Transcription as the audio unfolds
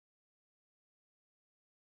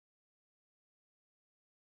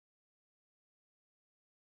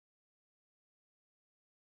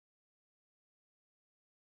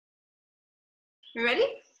You ready?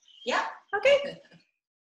 Yeah. Okay.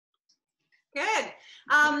 Good.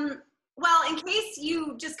 Well, in case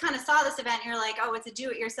you just kind of saw this event, you're like, oh, it's a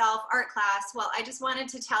do-it-yourself art class. Well, I just wanted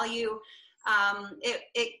to tell you,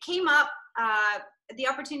 it came up, the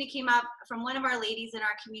opportunity came up from one of our ladies in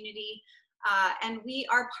our community, and we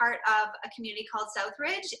are part of a community called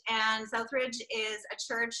Southridge, and Southridge is a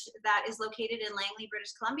church that is located in Langley,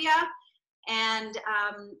 British Columbia, and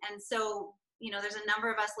so, you know, there's a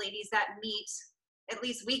number of us ladies that meet, at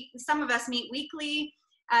least some of us meet weekly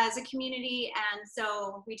as a community, and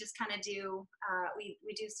so we just kind of do,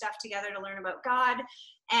 we do stuff together to learn about God,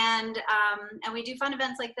 and we do fun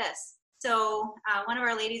events like this. So one of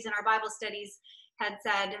our ladies in our Bible studies had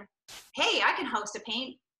said, hey, I can host a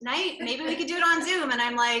paint night, maybe we could do it on Zoom, and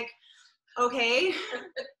I'm like, okay,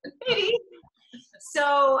 maybe.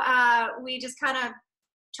 So we just kind of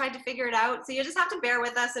tried to figure it out, so you'll just have to bear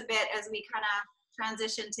with us a bit as we kind of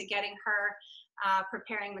transition to getting her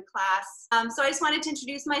preparing the class. So I just wanted to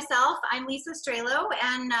introduce myself. I'm Lisa Strelo,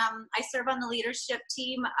 and I serve on the leadership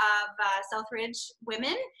team of Southridge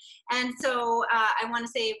Women. And so I want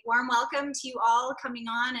to say a warm welcome to you all coming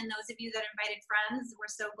on, and those of you that invited friends, we're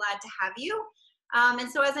so glad to have you. And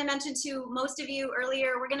so as I mentioned to most of you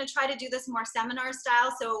earlier, we're going to try to do this more seminar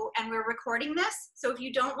style, and we're recording this. So if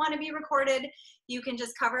you don't want to be recorded, you can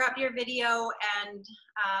just cover up your video and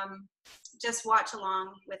just watch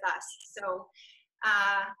along with us. So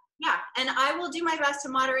yeah, and I will do my best to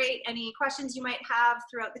moderate any questions you might have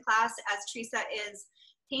throughout the class as Teresa is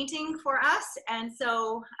painting for us. And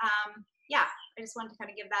so yeah, I just wanted to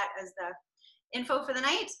kind of give that as the info for the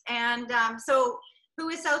night. And so who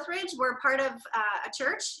is Southridge? We're part of a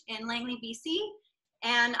church in Langley, BC.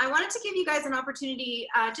 And I wanted to give you guys an opportunity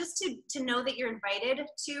just to know that you're invited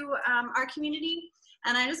to our community.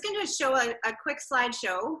 And I'm just going to show a quick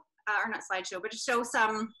slideshow, or not slideshow, but to show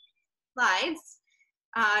some slides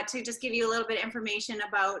to just give you a little bit of information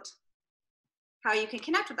about how you can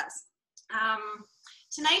connect with us.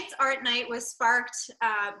 Tonight's art night was sparked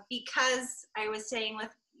because I was staying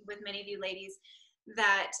with many of you ladies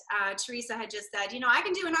that Teresa had just said, you know, I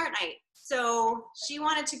can do an art night. So she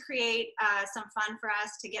wanted to create some fun for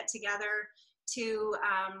us to get together to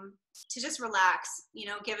just relax, you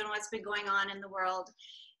know, given what's been going on in the world.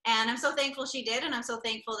 And I'm so thankful she did, and I'm so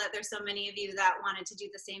thankful that there's so many of you that wanted to do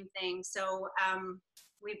the same thing. So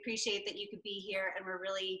we appreciate that you could be here, and we're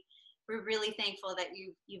really thankful that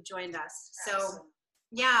you've joined us. So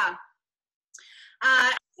yeah.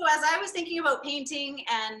 So as I was thinking about painting,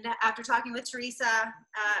 and after talking with Teresa,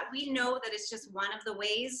 we know that it's just one of the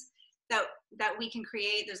ways that we can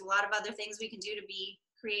create. There's a lot of other things we can do to be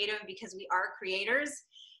creative because we are creators.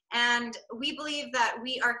 And we believe that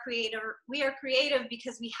we are creative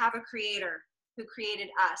because we have a creator who created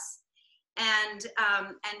us. And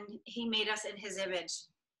he made us in his image.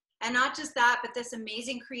 And not just that, but this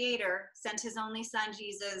amazing creator sent his only son,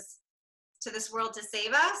 Jesus, to this world to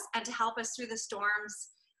save us and to help us through the storms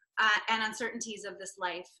and uncertainties of this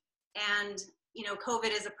life. And, you know,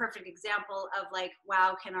 COVID is a perfect example of like,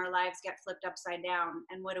 wow, can our lives get flipped upside down?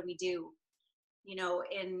 And what do we do, you know,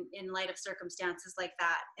 in light of circumstances like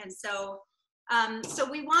that? And so, so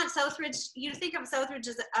we want Southridge, you to think of Southridge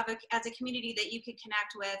as a community that you could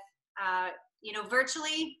connect with, you know,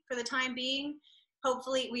 virtually for the time being.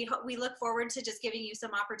 Hopefully, we look forward to just giving you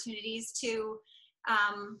some opportunities to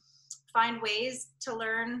find ways to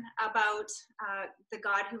learn about the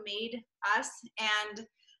God who made us,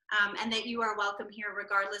 and that you are welcome here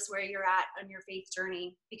regardless where you're at on your faith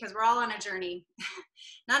journey, because we're all on a journey.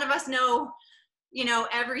 None of us know, you know,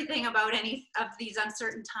 everything about any of these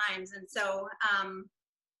uncertain times. And so,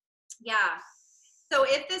 yeah. So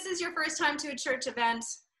if this is your first time to a church event,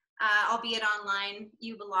 albeit online,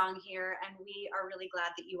 you belong here, and we are really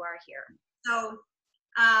glad that you are here. So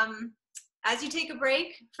as you take a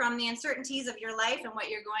break from the uncertainties of your life and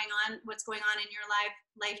what's going on in your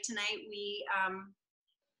life tonight,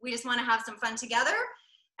 we just want to have some fun together.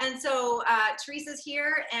 And so Teresa's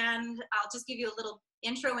here, and I'll just give you a little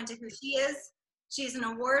intro into who she is. She's an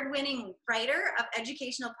award-winning writer of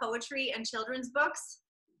educational poetry and children's books.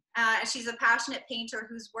 She's a passionate painter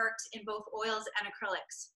who's worked in both oils and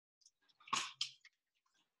acrylics.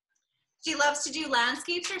 She loves to do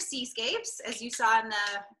landscapes or seascapes, as you saw in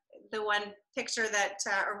the one picture that,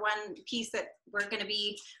 or one piece that we're going to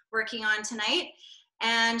be working on tonight.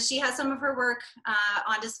 And she has some of her work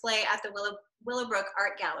on display at the Willowbrook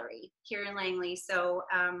Art Gallery here in Langley. So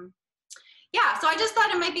yeah, so I just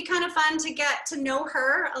thought it might be kind of fun to get to know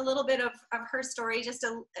her, a little bit of her story, just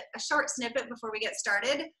a short snippet before we get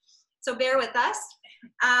started. So bear with us.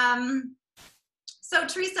 So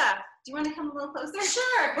Teresa, do you want to come a little closer?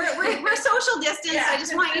 Sure. We're social distance. Yeah. I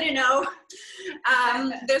just want you to know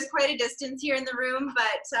there's quite a distance here in the room,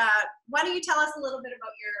 but why don't you tell us a little bit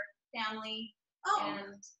about your family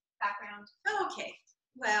and background? Okay.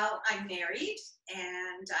 Well, I'm married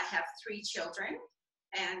and I have 3 children,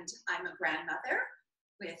 and I'm a grandmother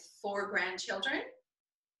with 4 grandchildren.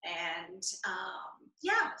 And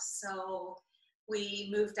so we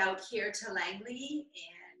moved out here to Langley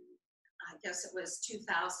in, I guess it was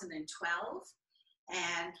 2012.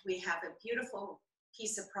 And we have a beautiful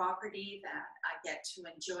piece of property that I get to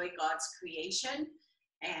enjoy God's creation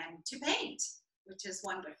and to paint, which is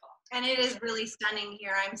wonderful. And it is really stunning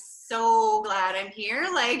here. I'm so glad I'm here.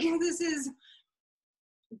 Like, it's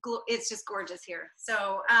just gorgeous here.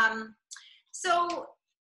 So, so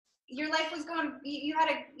your life was going, you had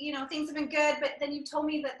things have been good, but then you told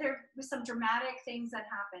me that there was some dramatic things that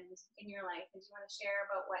happened in your life. And do you want to share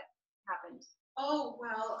about what happened? Oh,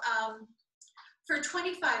 well, for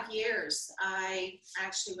 25 years, I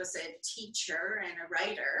actually was a teacher and a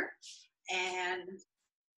writer. And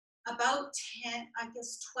about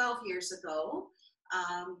 12 years ago,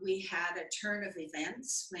 we had a turn of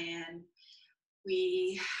events when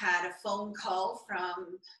we had a phone call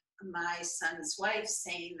from my son's wife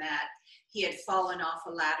saying that he had fallen off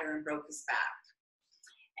a ladder and broke his back.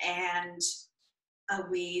 And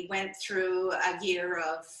we went through a year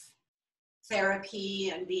of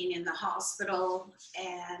therapy and being in the hospital,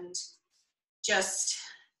 and just,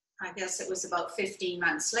 I guess it was about 15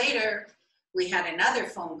 months later, we had another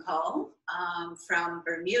phone call from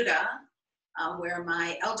Bermuda, where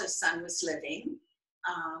my eldest son was living,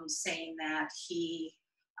 saying that he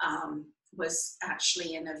was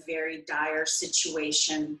actually in a very dire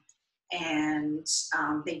situation, and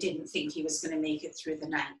they didn't think he was going to make it through the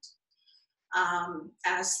night.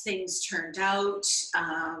 As things turned out,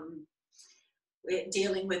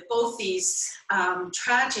 dealing with both these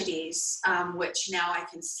tragedies, which now I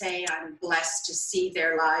can say I'm blessed to see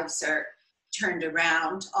their lives are turned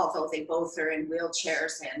around, although they both are in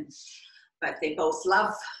wheelchairs, but they both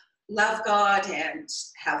love God and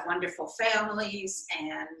have wonderful families.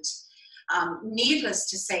 And needless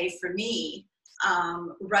to say, for me,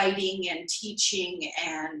 writing and teaching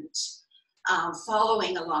and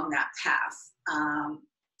following along that path,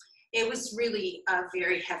 it was really a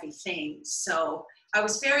very heavy thing. So I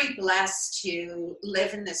was very blessed to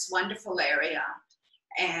live in this wonderful area,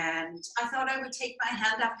 and I thought I would take my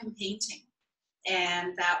hand up in painting.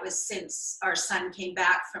 And that was since our son came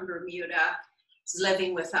back from Bermuda, was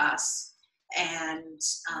living with us, and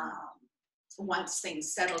once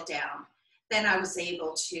things settled down, then I was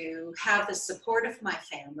able to have the support of my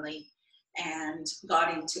family and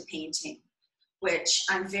got into painting, which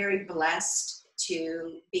I'm very blessed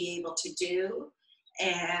to be able to do.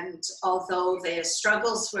 And although the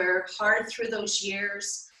struggles were hard through those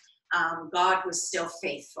years, God was still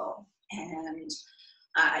faithful. And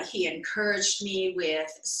he encouraged me with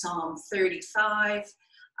Psalm 35,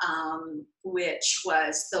 which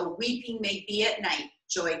was, though weeping may be at night,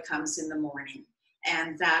 joy comes in the morning.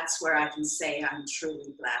 And that's where I can say I'm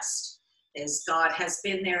truly blessed, is God has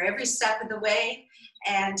been there every step of the way,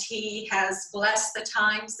 and he has blessed the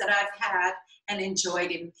times that I've had and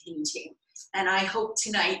enjoyed in painting. And I hope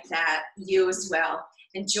tonight that you as well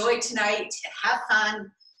enjoy tonight, have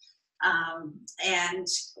fun, and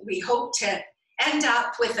we hope to end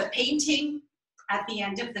up with a painting at the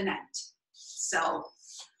end of the night. So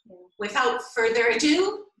without further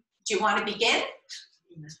ado, do you want to begin?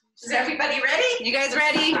 Is everybody ready? You guys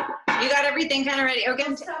ready? You got everything kind of ready? Okay.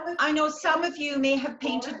 I know some of you may have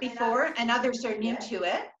painted before and others are new to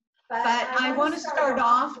it, but I want to start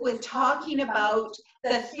off with talking about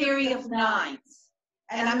the theory of nines.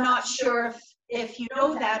 And I'm not sure if you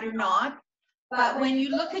know that or not, but when you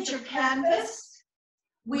look at your canvas,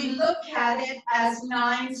 we look at it as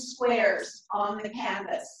 9 squares on the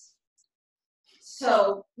canvas.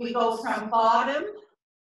 So we go from bottom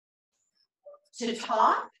to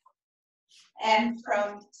top and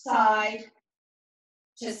from side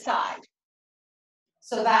to side.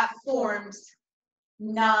 So that forms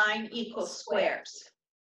 9 equal squares.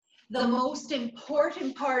 The most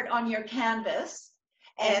important part on your canvas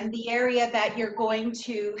and the area that you're going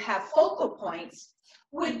to have focal points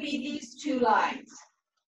would be these 2 lines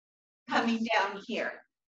coming down here.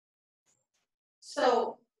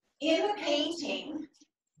 So in the painting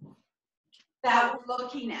that we're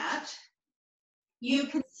looking at, you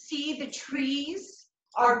can see the trees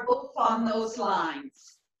are both on those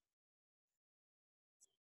lines.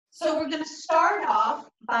 So we're going to start off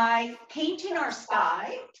by painting our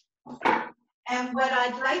sky. And what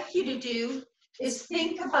I'd like you to do is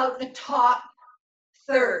think about the top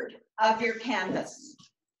third of your canvas.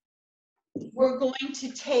 We're going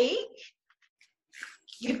to take,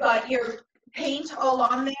 you've got your paint all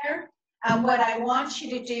on there, and what I want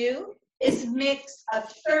you to do is mix a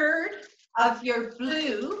third of your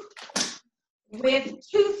blue with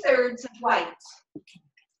 2/3 of white.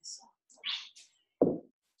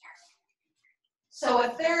 So a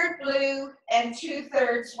third blue and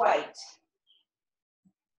 2/3 white.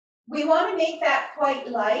 We want to make that quite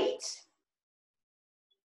light.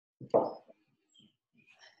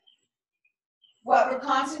 What we're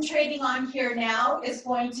concentrating on here now is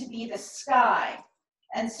going to be the sky.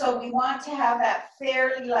 And so we want to have that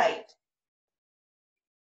fairly light.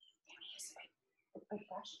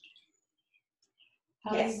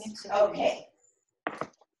 Yes, okay.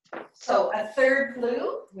 So a third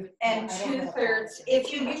blue and 2/3,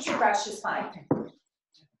 if you use your brush is fine.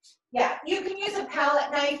 Yeah, you can use a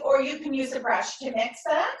palette knife or you can use a brush to mix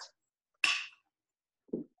that.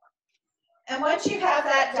 And once you have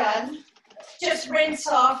that done, just rinse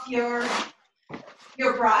off your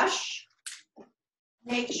brush.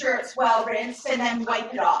 Make sure it's well rinsed and then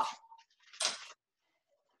wipe it off.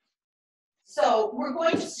 So we're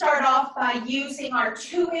going to start off by using our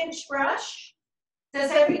 2-inch brush.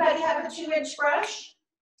 Does everybody have a 2-inch brush?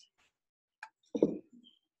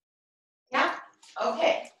 Yeah?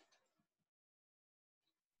 Okay.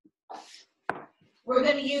 We're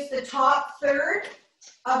going to use the top third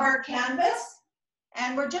of our canvas,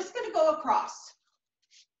 and we're just going to go across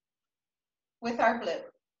with our blue.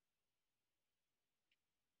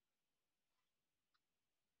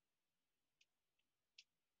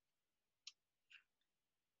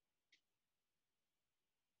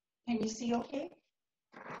 Can you see okay?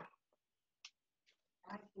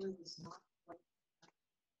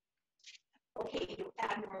 Okay, you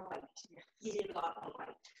add more white. You did a lot of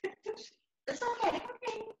white. It's okay,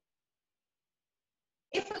 okay.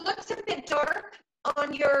 If it looks a bit dark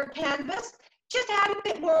on your canvas, just add a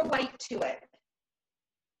bit more white to it.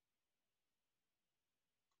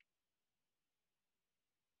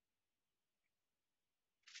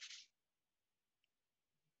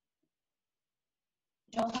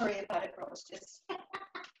 Don't worry about it, girls. Just,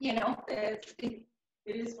 you know, it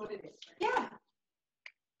is what it is. Yeah.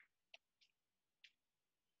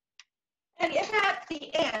 And if at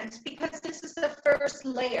the end, because this is the first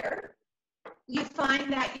layer, you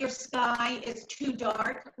find that your sky is too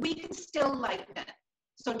dark, we can still lighten it.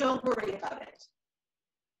 So don't worry about it.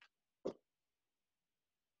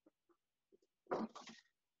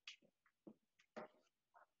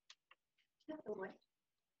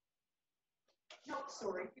 No,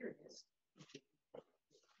 sorry, here it is.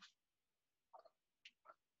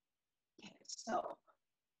 Okay, so.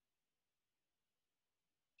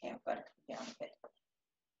 Okay, I've got to come down a bit.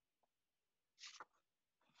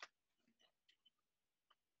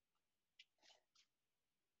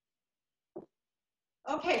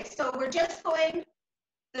 Okay, so we're just going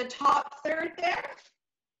the top third there.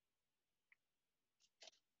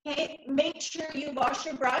 Okay, make sure you wash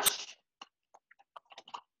your brush.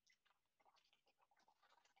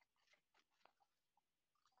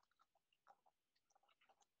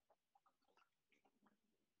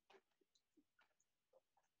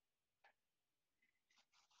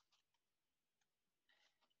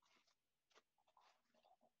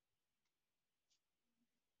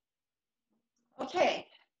 Okay.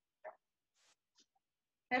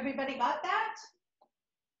 Everybody got that?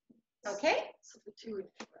 Okay. So the 2-inch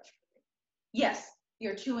brush. Yes,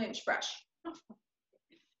 your 2-inch brush.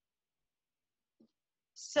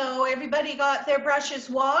 So everybody got their brushes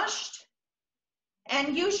washed?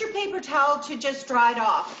 And use your paper towel to just dry it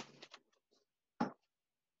off.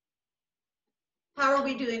 How are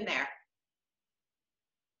we doing there?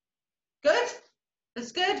 Good?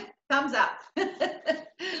 That's good? Thumbs up.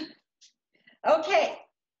 Okay,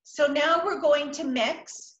 so now we're going to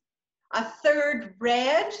mix a third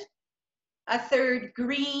red, a third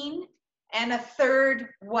green, and a third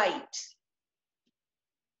white.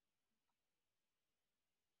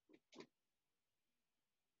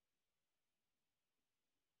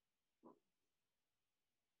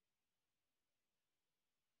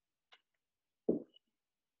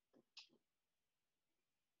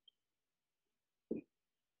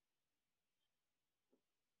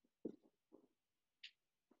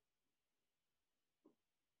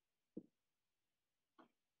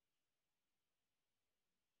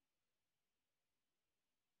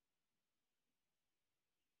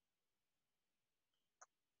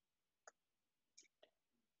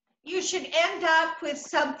 You should end up with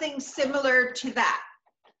something similar to that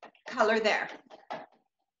color there.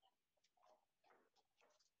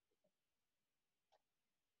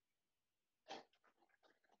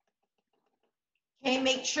 Okay,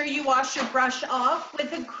 make sure you wash your brush off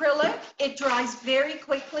with acrylic. It dries very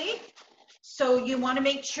quickly. So you want to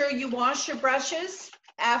make sure you wash your brushes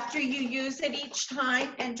after you use it each time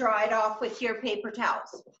and dry it off with your paper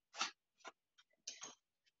towels.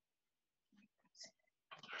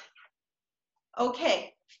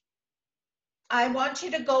 Okay, I want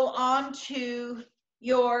you to go on to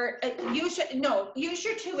your, use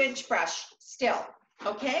your 2-inch brush still,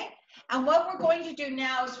 okay? And what we're going to do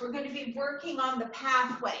now is we're going to be working on the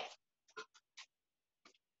pathway.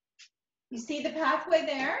 You see the pathway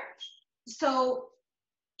there? So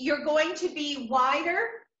you're going to be wider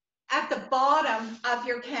at the bottom of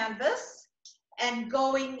your canvas and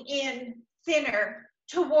going in thinner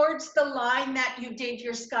towards the line that you did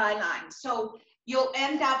your skyline. So you'll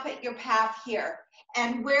end up at your path here.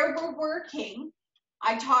 And where we're working,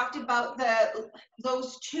 I talked about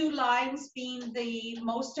those 2 lines being the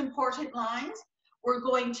most important lines. We're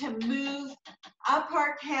going to move up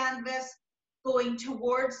our canvas, going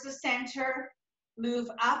towards the center, move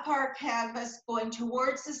up our canvas, going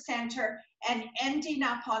towards the center, and ending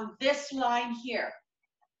up on this line here.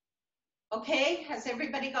 Okay, has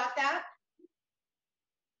everybody got that?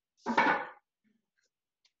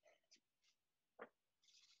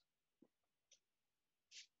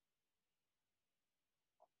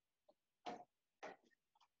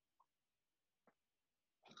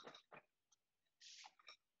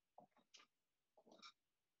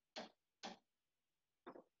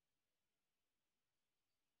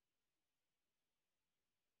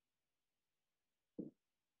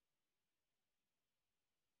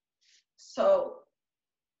 So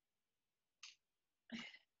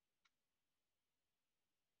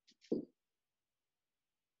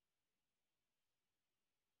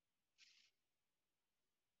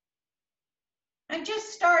and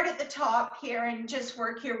just start at the top here and just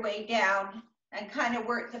work your way down and kind of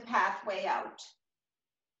work the pathway out.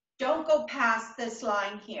 Don't go past this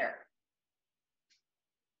line here.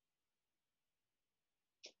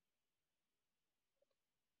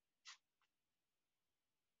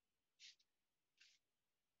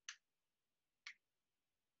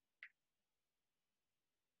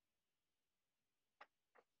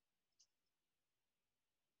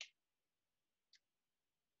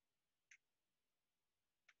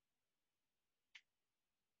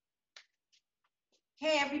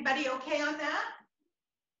 Okay, everybody okay on that?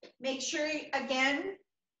 Make sure, again,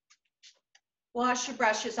 wash your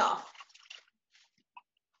brushes off.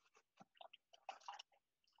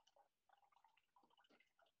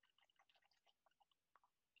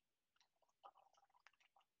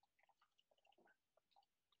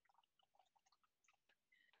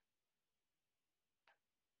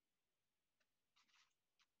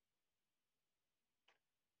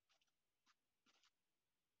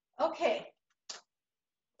 Okay.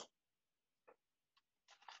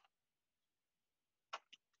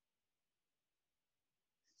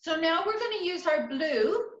 So now we're going to use our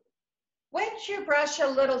blue. Wet your brush a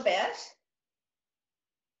little bit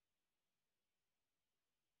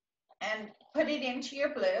and put it into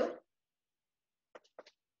your blue.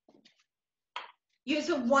 Use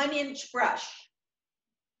a 1-inch brush.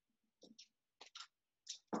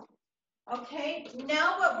 Okay,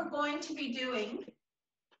 now what we're going to be doing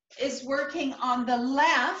is working on the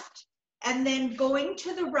left and then going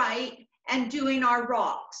to the right and doing our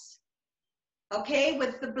rocks, okay,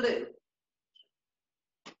 with the blue.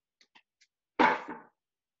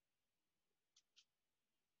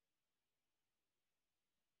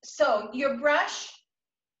 So your brush,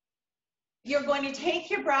 you're going to take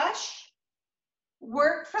your brush,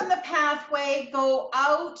 work from the pathway, go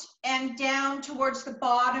out and down towards the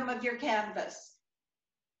bottom of your canvas.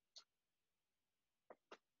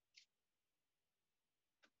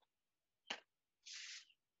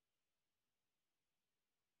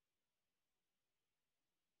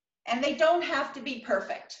 And they don't have to be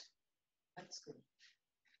perfect. That's good.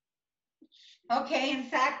 Okay, in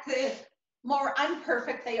fact, the more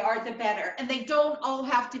unperfect they are, the better. And they don't all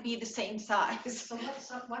have to be the same size. So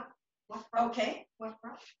what brush? Okay. What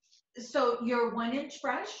brush? So your 1-inch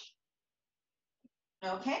brush.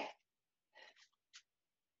 Okay.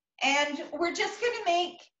 And we're just going to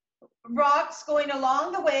make rocks going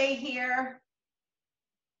along the way here.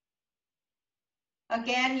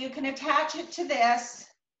 Again, you can attach it to this,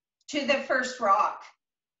 to the first rock.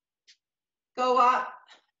 Go up.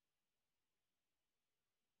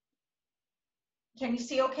 Can you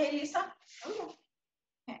see okay, Lisa? Oh,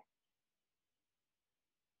 yeah. Okay.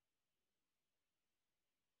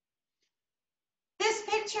 This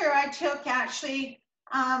picture I took actually,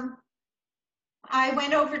 I I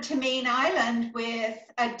went over to Main Island with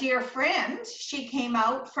a dear friend. She came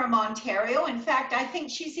out from Ontario. In fact, I think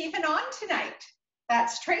she's even on tonight.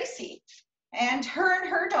 That's Tracy. And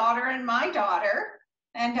her daughter and my daughter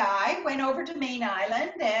and I went over to Main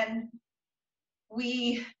Island, and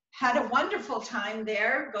we had a wonderful time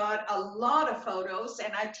there, got a lot of photos,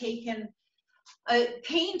 and I've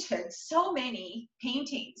painted so many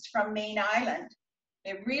paintings from Main Island.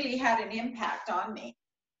 It really had an impact on me.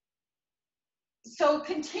 So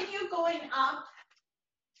continue going up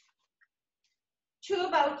to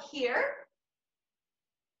about here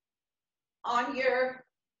on your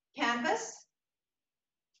canvas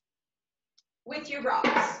with your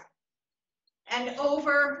rocks, and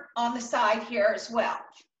over on the side here as well.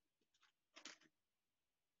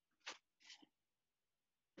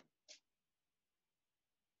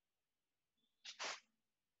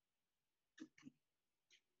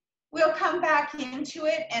 We'll come back into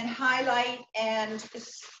it and highlight and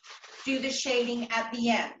do the shading at the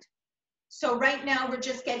end. So right now we're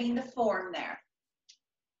just getting the form there.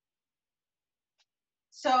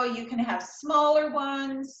 So you can have smaller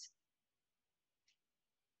ones,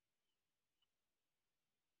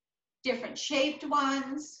 different shaped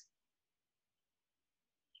ones.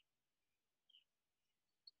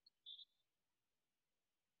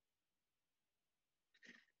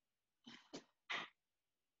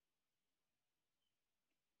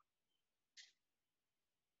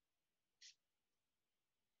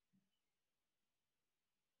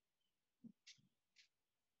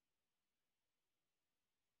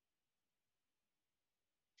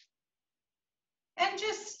 And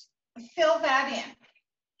just fill that in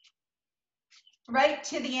right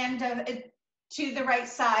to the end of it, to the right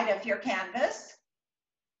side of your canvas.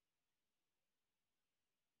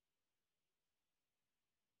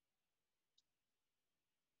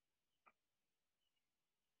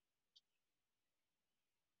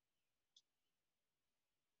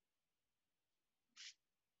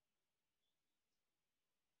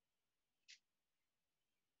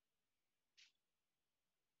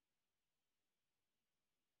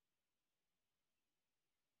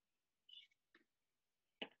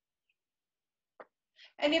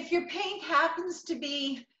 And if your paint happens to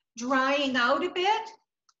be drying out a bit,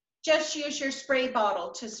 just use your spray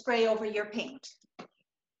bottle to spray over your paint.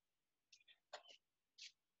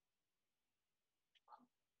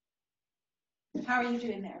 How are you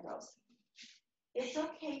doing there, Rose? It's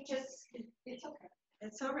okay, it's okay.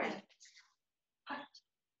 It's all right.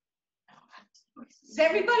 Is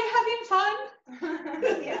everybody having fun?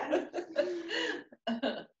 Yeah.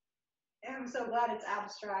 I'm so glad it's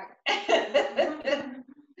abstract.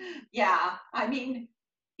 Yeah, I mean,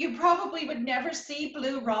 you probably would never see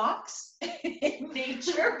blue rocks in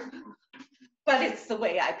nature, but it's the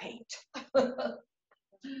way I paint.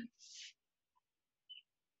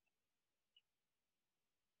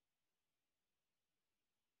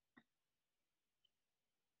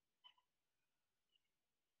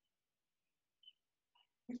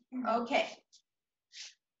 Okay.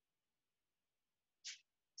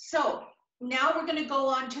 So now we're going to go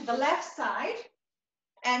on to the left side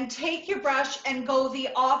and take your brush and go the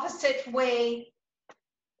opposite way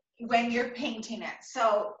when you're painting it.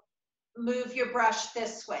 So move your brush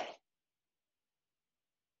this way.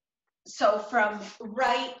 So from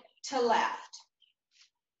right to left.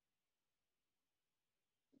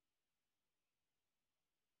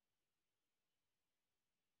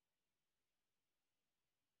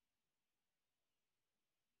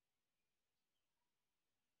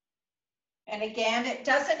 And again, it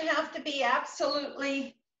doesn't have to be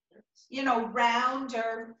absolutely, you know, round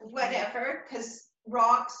or whatever, because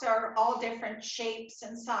rocks are all different shapes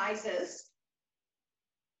and sizes.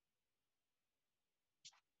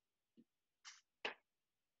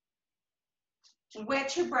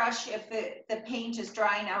 Wet your brush if the paint is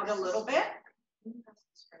drying out a little bit.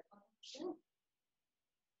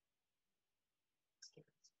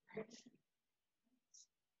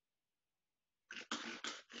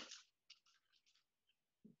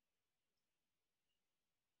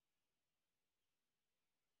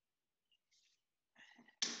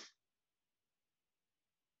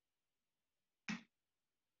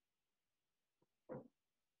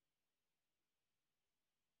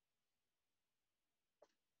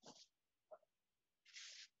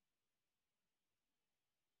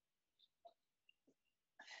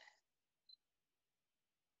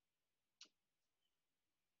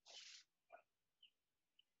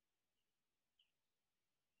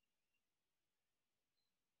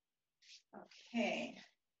 Okay.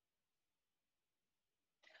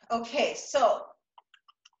 Okay, so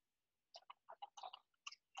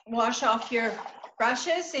wash off your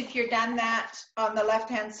brushes if you're done that on the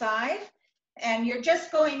left-hand side. And you're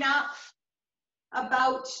just going up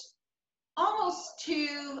about almost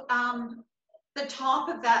to the top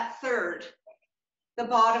of that third, the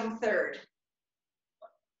bottom third.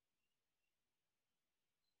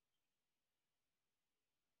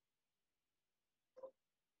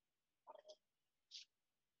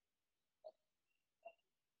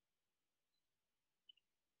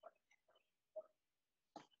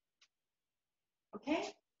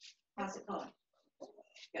 Okay, how's it going?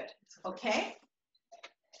 Good, okay.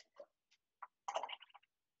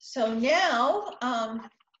 So now, I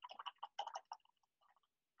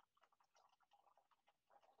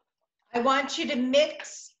want you to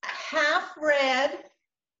mix half red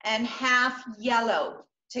and half yellow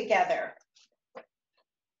together.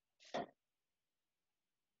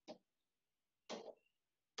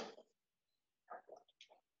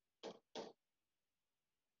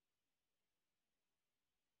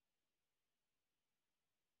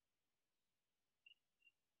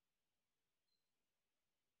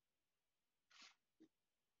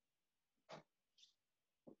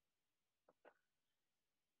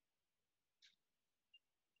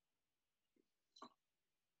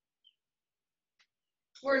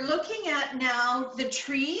 We're looking at now the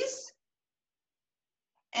trees.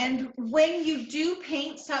 And when you do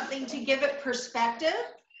paint something to give it perspective,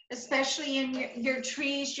 especially in your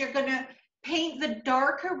trees, you're going to paint the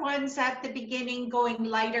darker ones at the beginning going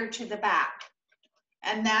lighter to the back.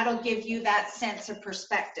 And that'll give you that sense of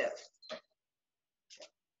perspective.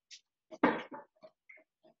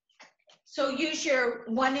 So use your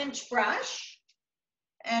 1-inch brush,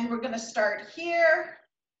 and we're going to start here,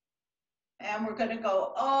 and we're going to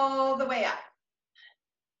go all the way up.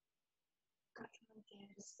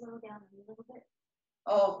 Slow down a little bit.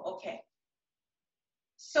 Oh, okay.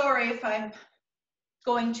 Sorry if I'm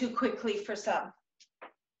going too quickly for some.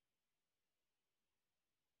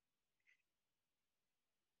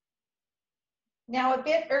 Now, a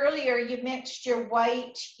bit earlier, you mixed your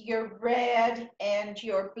white, your red, and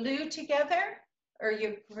your blue together, or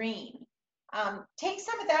your green. Take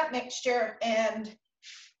some of that mixture, and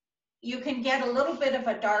you can get a little bit of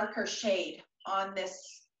a darker shade on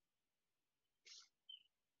this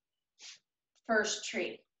first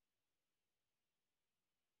tree.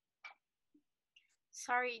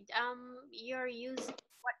 Sorry, you're using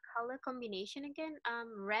what color combination again?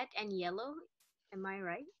 Red and yellow, am I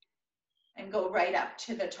right? And go right up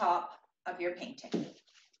to the top of your painting.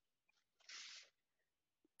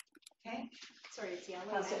 Okay. Sorry, it's yellow.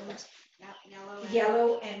 How's it? Yellow.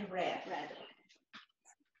 Yellow and red.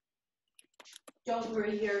 Don't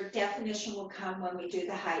worry, your definition will come when we do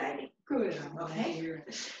the highlighting. Good. Okay.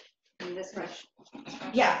 And this brush.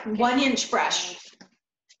 Yeah, 1-inch brush.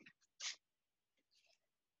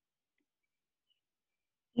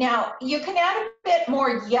 Now, you can add a bit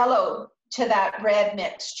more yellow to that red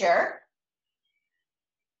mixture.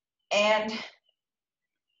 And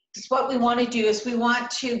what we want to do is we want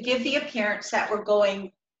to give the appearance that we're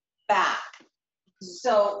going back.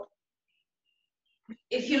 So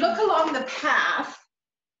if you look along the path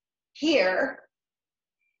here,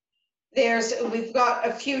 we've got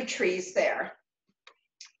a few trees there.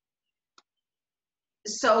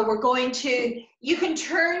 So we're going to, you can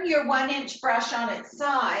turn your 1-inch brush on its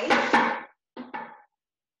side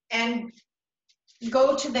and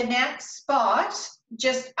go to the next spot,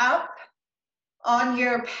 just up on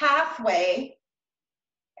your pathway,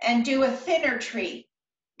 and do a thinner tree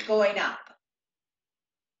going up.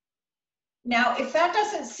 Now, if that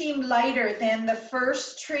doesn't seem lighter than the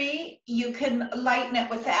first tree, you can lighten it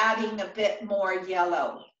with adding a bit more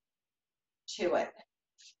yellow to it.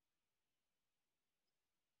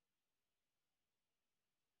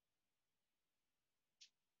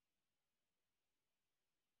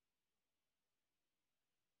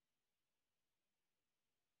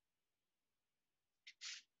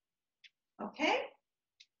 Okay,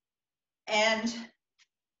 and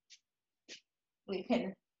we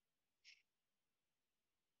can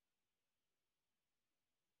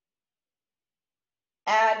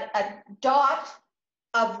add a dot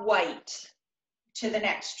of white to the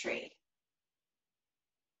next tree.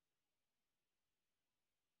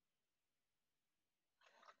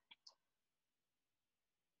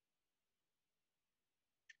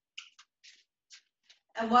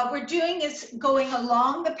 And what we're doing is going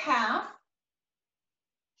along the path,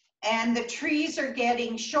 and the trees are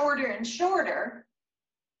getting shorter and shorter,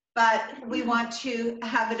 but we want to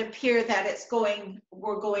have it appear that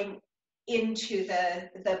we're going into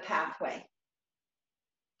the pathway.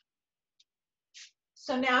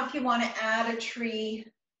 So now if you want to add a tree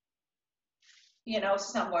you know,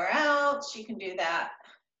 somewhere else, you can do that.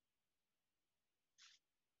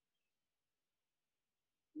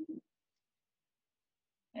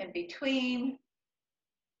 In between,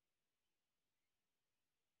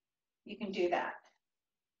 you can do that.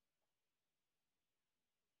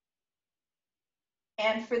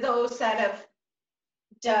 And for those that have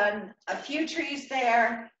done a few trees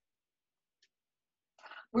there,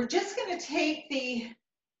 we're just going to take the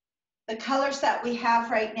colors that we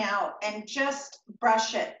have right now and just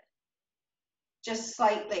brush it just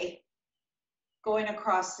slightly going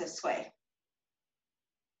across this way.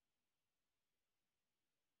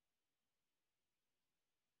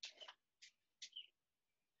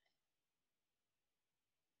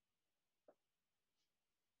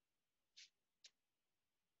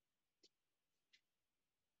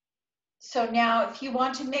 So now if you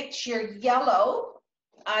want to mix your yellow,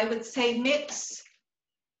 I would say mix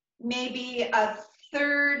maybe a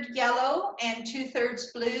third yellow and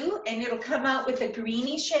 2/3 blue, and it'll come out with a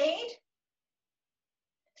greeny shade.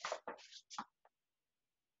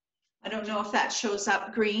 I don't know if that shows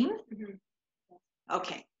up green.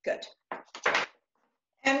 Okay, good.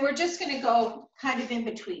 And we're just going to go kind of in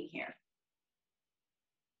between here.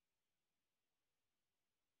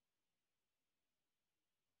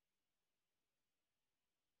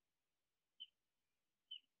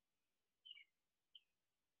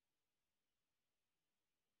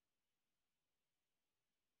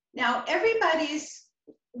 Now, everybody's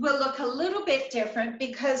will look a little bit different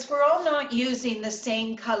because we're all not using the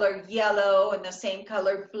same color yellow and the same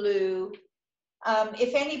color blue.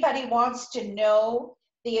 If anybody wants to know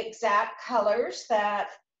the exact colors that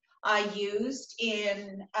I used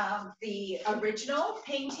in the original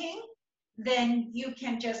painting, then you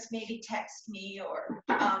can just maybe text me or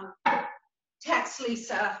text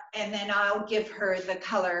Lisa, and then I'll give her the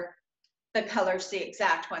colors, the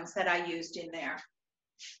exact ones that I used in there.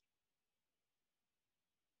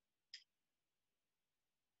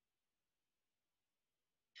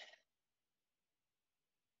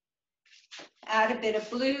 Add a bit of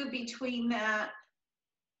blue between that.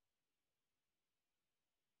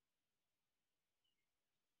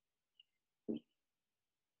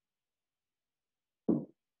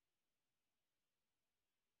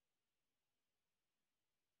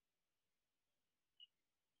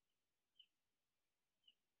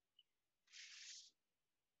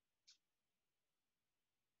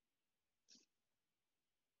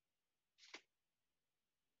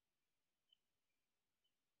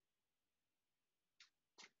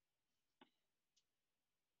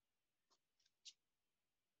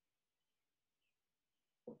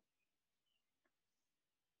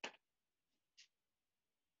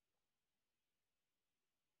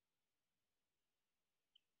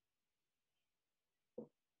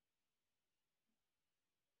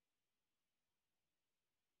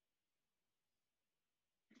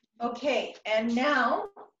 Okay, and now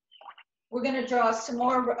we're going to draw some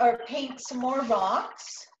more, or paint some more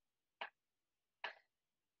rocks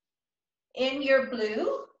in your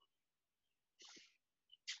blue.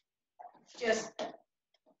 Just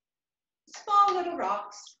small little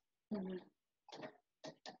rocks.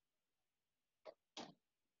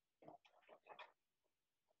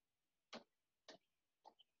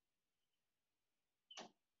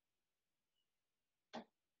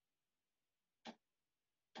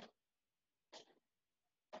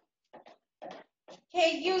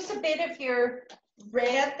 Okay, use a bit of your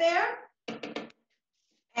red there,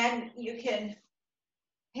 and you can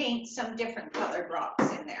paint some different colored rocks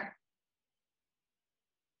in there.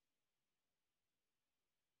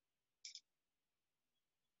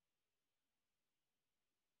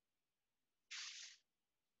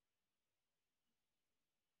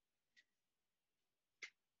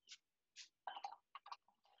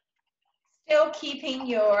 Still keeping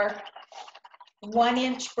your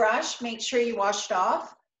 1-inch brush, make sure you wash it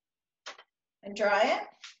off and dry it.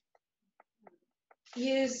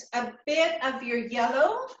 Use a bit of your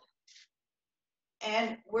yellow,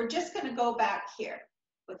 and we're just going to go back here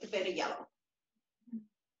with a bit of yellow.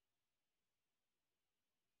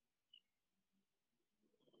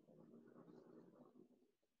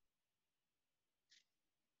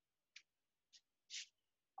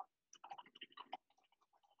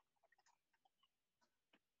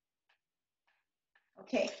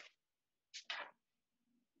 Okay.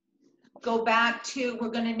 Go back to, we're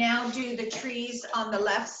going to now do the trees on the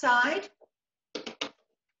left side.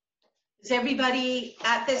 Is everybody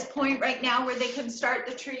at this point right now where they can start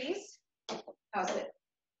the trees? How's it?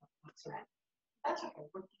 That's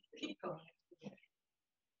okay. Keep going.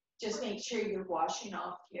 Just make sure you're washing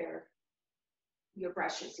off your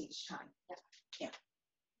brushes each time. Yeah.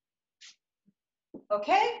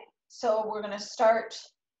 Okay, so we're going to start.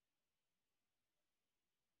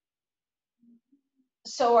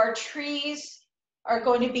 So our trees are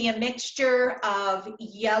going to be a mixture of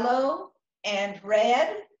yellow and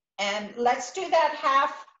red. And let's do that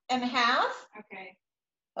half and half. Okay.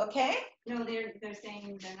 Okay? No, they're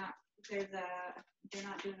saying they're not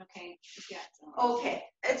doing okay just yet. So. Okay,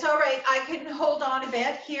 it's all right. I can hold on a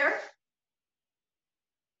bit here.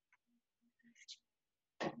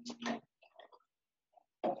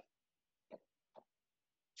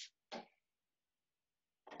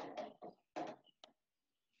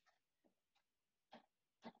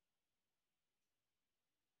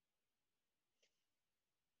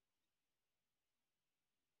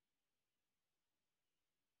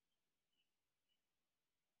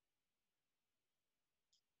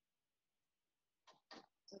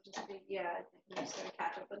 So just yeah, you sort of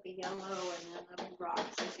catch up with the yellow and then the rocks,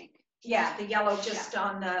 I think. Yeah, the yellow just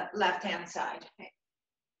on the left-hand side. Okay.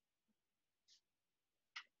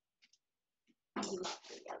 You lost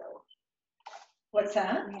the yellow. What's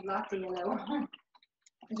that? You lost the yellow.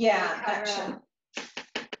 Yeah, actually.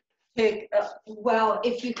 Well,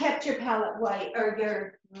 if you kept your palette white or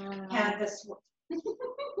your canvas.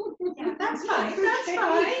 Yeah, that's fine. That's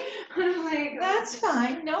fine. I'm like, That's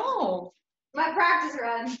fine. No. my practice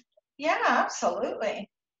run. Yeah, absolutely.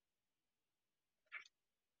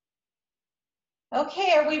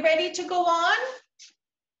 Okay, are we ready to go on?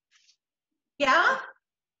 Yeah?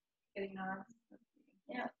 Getting on.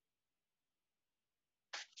 Yeah.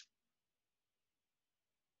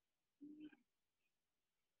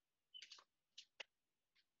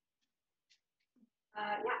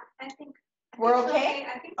 Yeah, I think We're it's okay?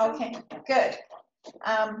 I think so. Okay, good.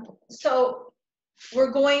 So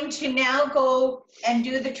we're going to now go and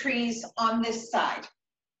do the trees on this side.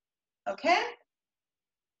 Okay?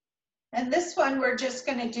 And this one, we're just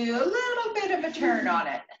going to do a little bit of a turn on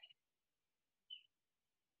it.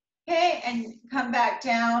 Okay, and come back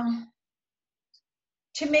down.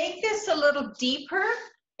 To make this a little deeper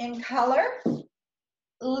in color,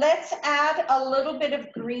 let's add a little bit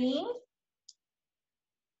of green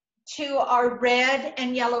to our red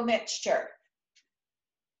and yellow mixture.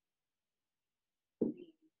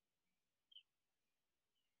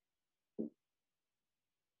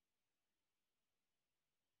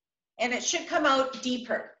 And it should come out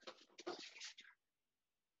deeper.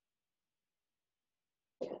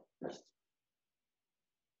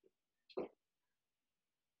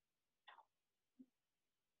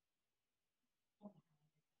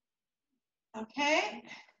 Okay,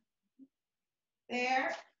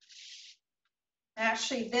 there.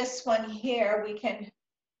 Actually, this one here, we can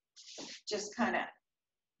just kind of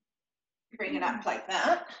bring it up like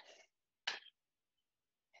that.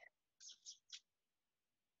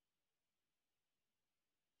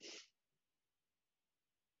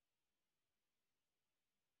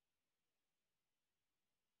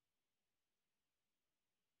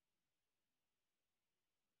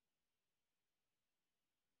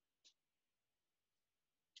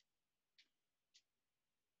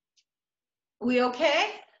 We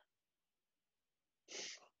okay?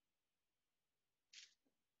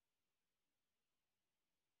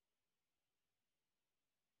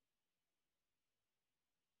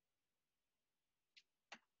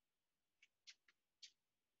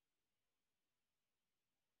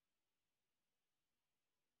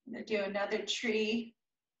 I'm gonna do another tree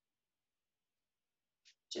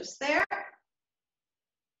just there.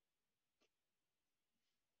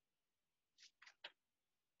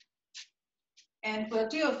 And we'll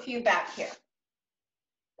do a few back here.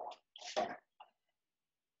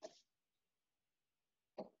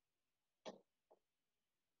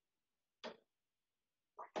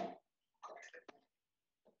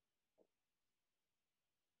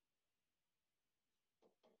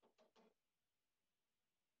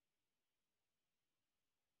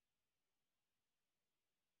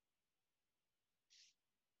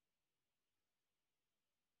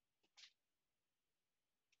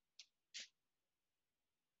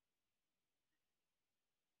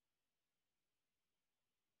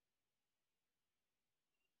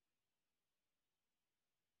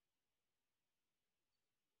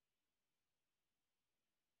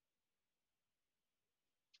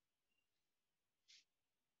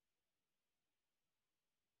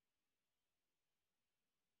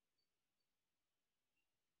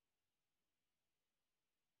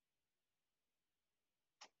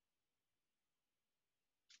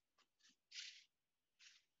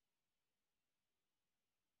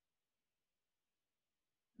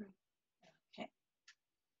 Okay.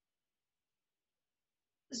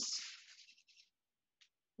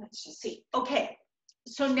 Let's just see. Okay.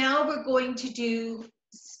 So now we're going to do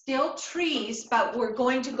still trees, but we're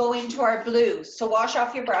going to go into our blues. So wash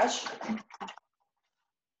off your brush.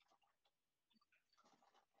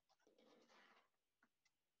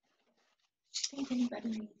 Do you think anybody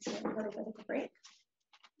needs a little bit of a break?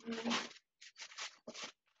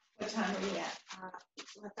 What time are we at?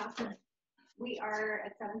 What's happening? We are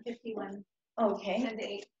at 7:51. Okay. 10 to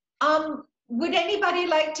 8. Would anybody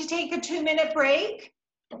like to take a 2-minute break?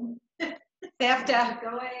 They have to,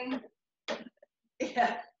 Going.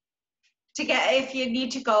 yeah, to get, if you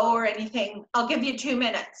need to go or anything, I'll give you 2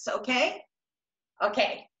 minutes, okay?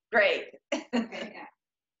 Okay, great. Okay, yeah.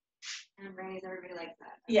 And raise, everybody likes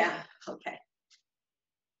that. Yeah, okay.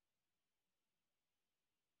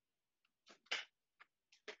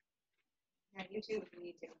 Yeah, you too, if you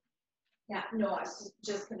need to. Yeah, no, I was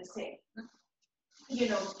just gonna say, you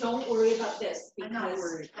know, don't worry about this I'm not because,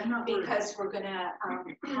 worried. I'm not worried. because we're gonna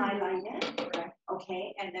highlight it,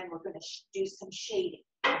 okay? And then we're gonna do some shading,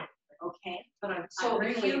 okay? But I'm So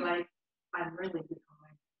if really you- like, I'm really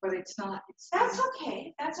behind, but it's not, it's. That's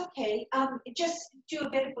okay, that's okay. Just do a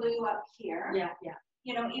bit of blue up here. Yeah, yeah.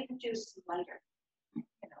 You know, even do some lighter. You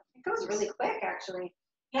know, It goes really quick, actually.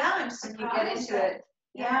 yeah, I'm When surprised. you get into it.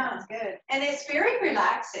 Yeah, It's good. and it's very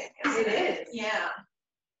relaxing. Isn't It is. Yeah.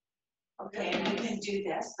 Okay, and you can do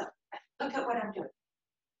this. Look at what I'm doing.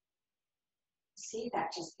 See,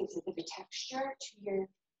 that just gives a bit of texture to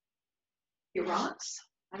your rocks.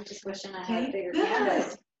 I'm just wishing I had Okay, bigger good.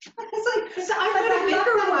 canvas. It's like, so I got a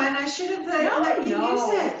bigger one. I should have let you use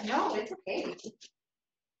it. No, it's okay.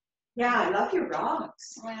 Yeah, I love your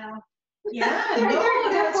rocks. Well, Yeah, They're- no,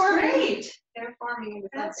 they're that's for me. great. they're forming into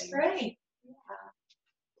That's something. great.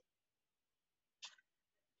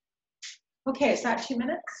 Okay, is that 2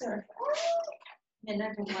 minutes or?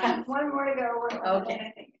 Minute and one. One more to go. Okay.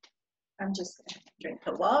 I think. I'm just gonna drink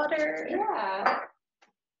the water. Yeah.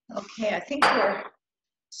 Okay, I think we're,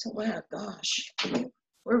 so, wow, gosh,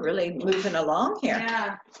 we're really moving along here.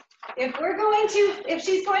 Yeah. If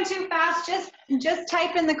she's going too fast, just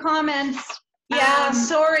type in the comments. Yeah,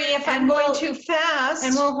 sorry if I'm and going we'll- too fast.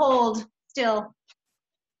 And we'll hold still.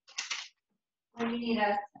 When you need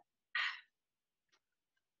us.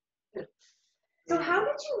 So how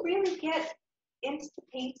did you really get into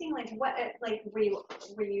painting? Like what, like were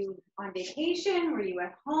you on vacation? Were you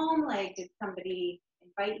at home? Like did somebody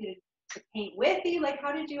invite you to paint with you? Like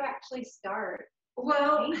how did you actually start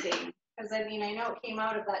Well, painting? Because I mean, I know it came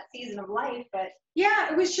out of that season of life, but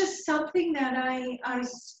yeah, it was just something that I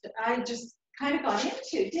just kind of got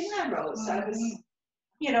into, didn't I, Rose? I was,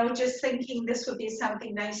 you know, just thinking this would be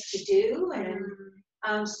something nice to do.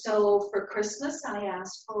 And so for Christmas, I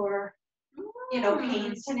asked for, you know,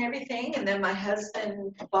 paints and everything. And then my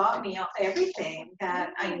husband bought me everything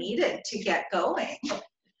that I needed to get going.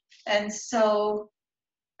 And so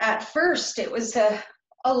at first it was a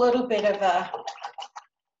little bit of a,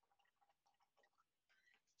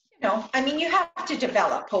 you know, I mean, you have to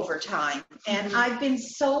develop over time. And I've been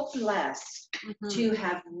so blessed to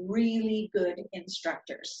have really good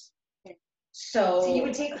instructors. so you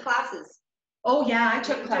would take the classes. Oh yeah, I You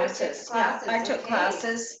took took classes. classes, Yeah, I took okay.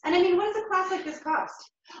 classes. And I mean, what does a class like this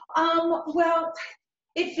cost? Well,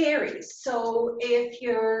 it varies. So if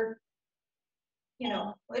you're, you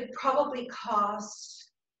know, it probably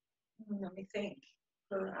costs, let me think,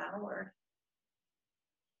 per hour.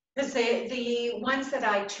 Because the ones that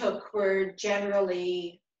I took were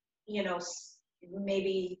generally, you know,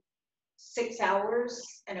 maybe 6 hours,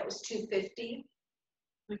 and it was $250.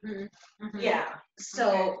 Yeah.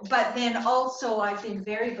 So, but then also I've been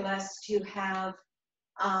very blessed to have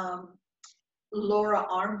Laura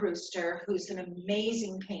Armbruster, who's an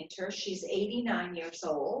amazing painter. She's 89 years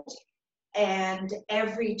old, and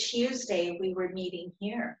every Tuesday we were meeting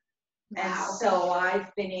here. Wow. And so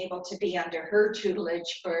I've been able to be under her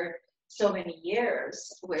tutelage for so many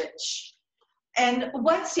years, and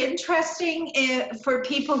what's interesting for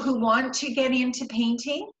people who want to get into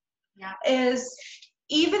painting is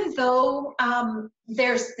even though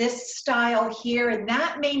there's this style here, and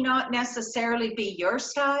that may not necessarily be your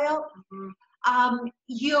style,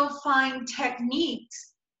 you'll find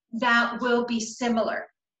techniques that will be similar,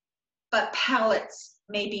 but palettes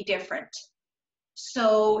may be different.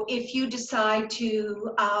 So if you decide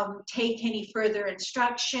to take any further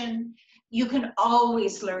instruction, you can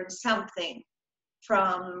always learn something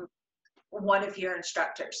from one of your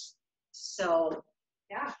instructors. So,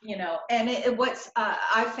 Yeah. you know, and what's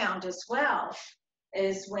I found as well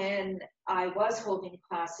is when I was holding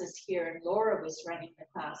classes here and Laura was running the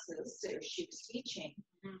classes, or she was teaching,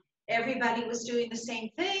 everybody was doing the same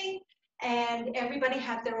thing and everybody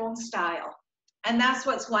had their own style. And that's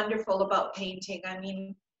what's wonderful about painting. I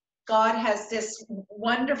mean, God has this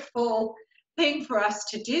wonderful thing for us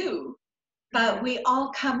to do, but we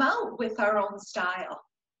all come out with our own style.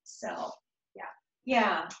 So,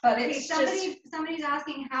 yeah, but Okay, it's just, somebody's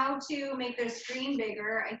asking how to make their screen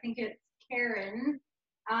bigger. I think it's Karen.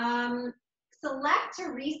 Select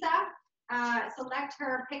Teresa, select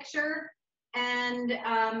her picture, and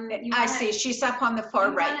I see, she's up on the far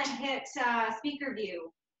you right. want to hit speaker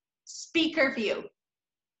view. Speaker view.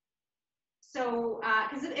 So,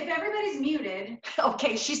 because if everybody's muted.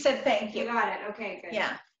 Okay, she said thank You you. got it, okay, good.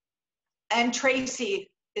 Yeah. And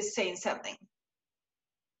Tracy is saying something.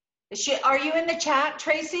 Are you in the chat,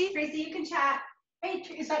 Tracy? Tracy, you can chat. Hey,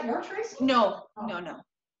 is that your Tracy? No, Oh. no.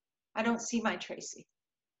 I don't see my Tracy.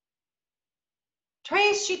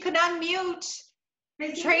 Trace, you can unmute.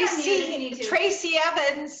 Tracy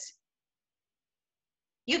Evans.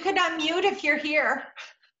 You can unmute if you're here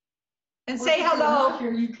and say hello.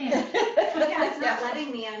 Here you can. Yeah, it's not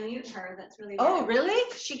letting me unmute her. That's really weird. Oh, really?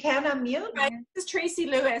 She can't unmute? Hi, this is Tracy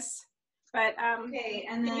Lewis. But okay,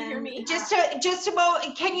 and can then you hear me? Just a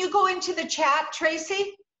moment. Can you go into the chat,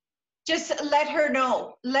 Tracy? Just let her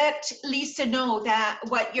know. Let Lisa know that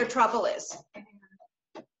what your trouble is.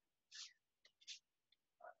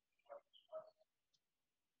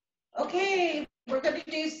 Okay, we're going to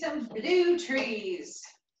do some blue trees.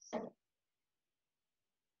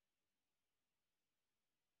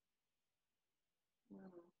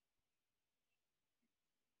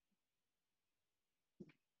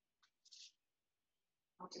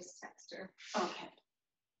 I'll just text her. Okay.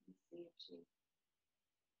 Let's see if she.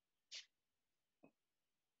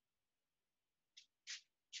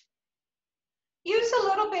 Use a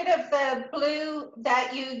little bit of the blue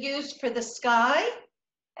that you used for the sky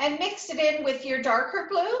and mix it in with your darker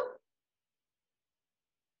blue.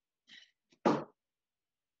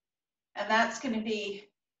 And that's going to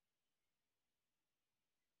be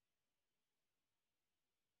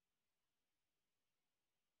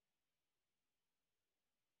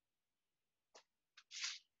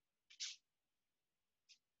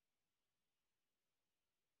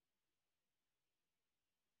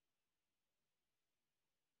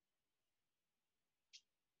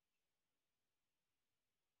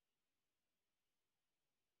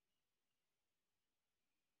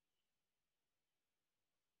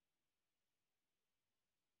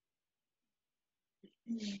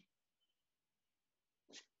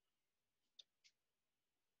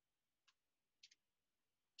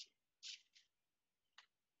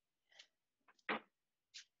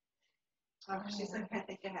Oh, she's like, I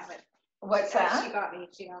think I have it. What's Oh, that? She got me.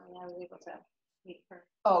 I was able to meet her.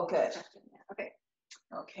 Oh, good. Question. Yeah. Okay,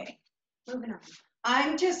 Okay. moving on.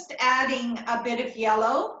 I'm just adding a bit of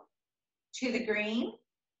yellow to the green,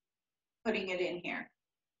 putting it in here.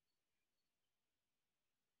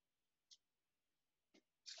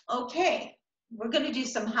 Okay, we're going to do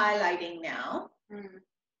some highlighting now.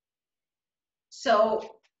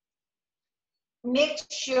 So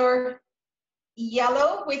mix your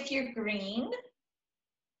yellow with your green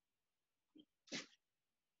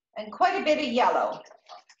and quite a bit of yellow.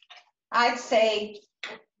 I'd say,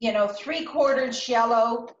 3/4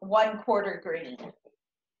 yellow, 1/4 green.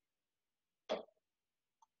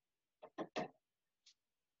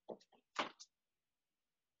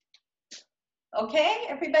 Okay,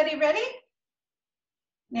 everybody ready?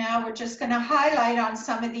 Now we're just going to highlight on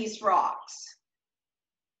some of these rocks.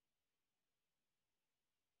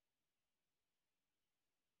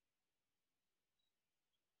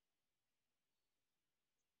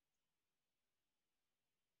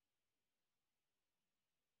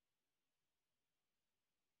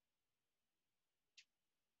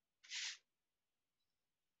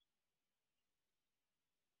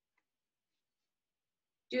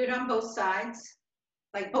 Do it on both sides,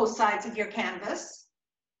 like both sides of your canvas.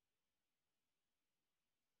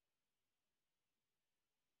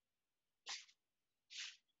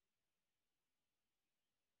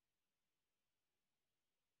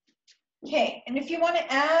 Okay, and if you want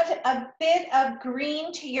to add a bit of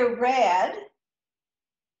green to your red,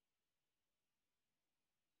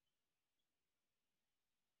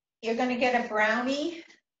 you're going to get a brownie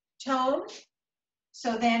tone.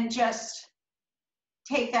 So then just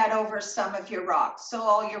take that over some of your rocks. So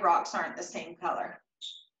all your rocks aren't the same color.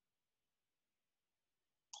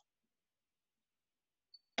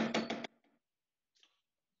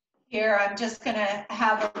 Here, I'm just going to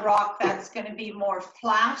have a rock that's going to be more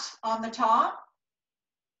flat on the top.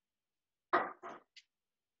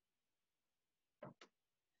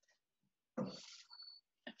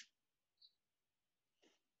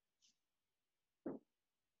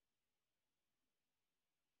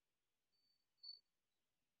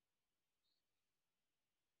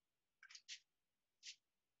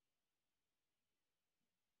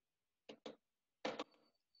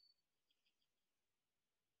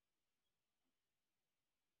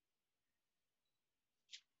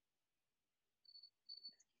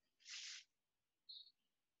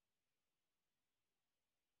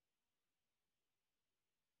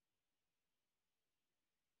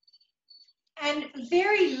 And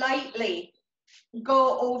very lightly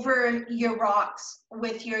go over your rocks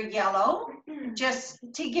with your yellow, just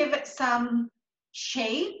to give it some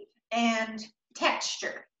shape and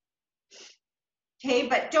texture. Okay,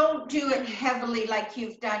 but don't do it heavily like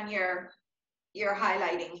you've done your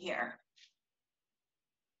highlighting here.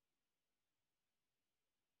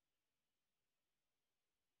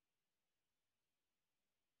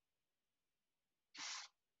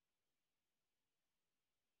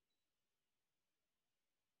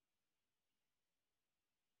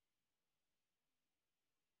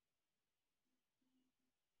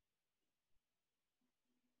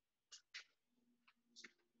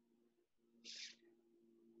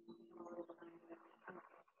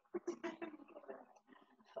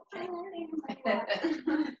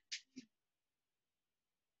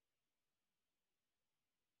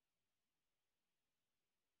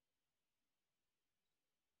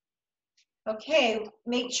 Okay,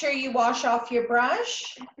 make sure you wash off your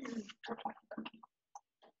brush.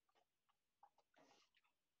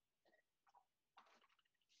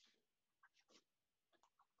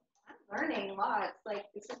 Learning lots. Like,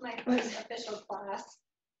 this is my first official class.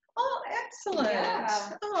 Oh, excellent.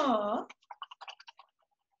 Yeah. Oh.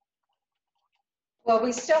 Well,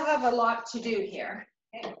 we still have a lot to do here.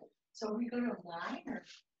 Okay. So we go to 9 or?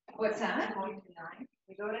 What's that? Going to 9.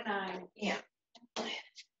 We go to 9. Yeah.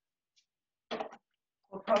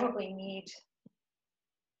 We'll probably need,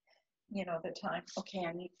 you know, the time. Okay,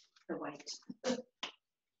 I need the white.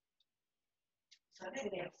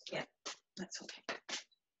 Yeah, that's okay.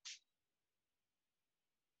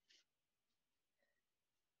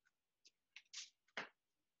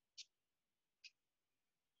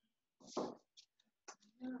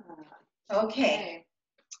 Okay.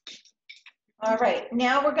 All right,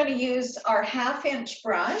 now we're going to use our 1/2-inch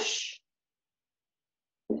brush.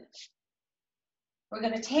 We're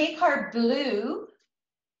going to take our blue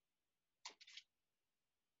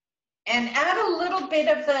and add a little bit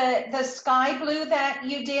of the sky blue that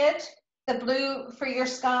you did, the blue for your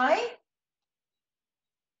sky.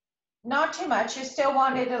 Not too much, you still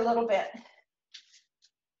want it a little bit.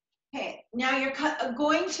 Okay, now you're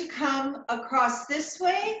going to come across this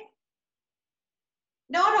way.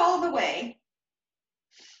 Not all the way.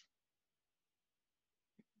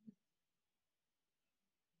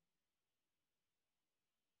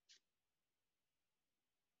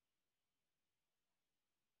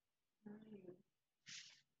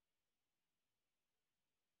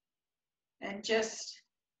 And just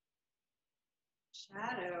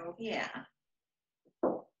shadow, yeah.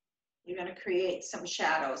 You're going to create some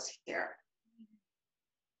shadows here.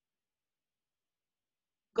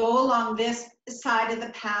 Go along this side of the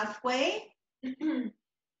pathway. With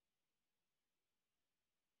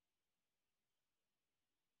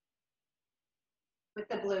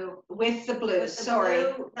the blue. With the blue, With the sorry.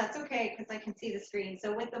 blue, that's okay, because I can see the screen.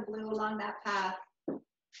 So with the blue along that path.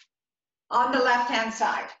 On the left-hand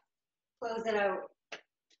side. Close it out.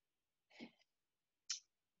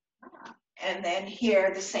 And then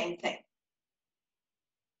here, the same thing.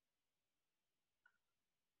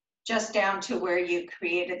 Just down to where you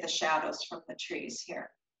created the shadows from the trees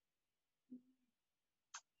here.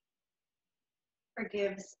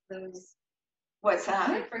 Forgives those. What's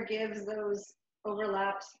that? It forgives those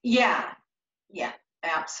overlaps. Yeah, yeah,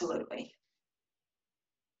 absolutely.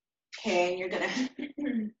 Okay, and you're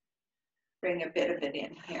gonna bring a bit of it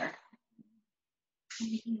in here.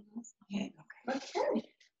 Okay. Okay.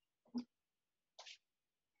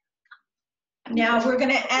 Now we're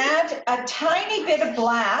gonna add a tiny bit of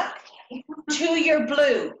black to your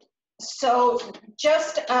blue. So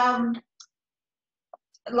just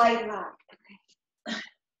like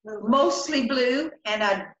mostly blue and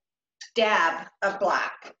a dab of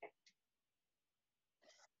black.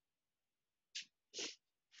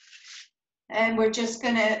 And we're just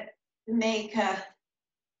gonna make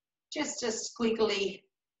just a squiggly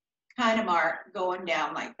kind of mark going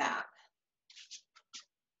down like that.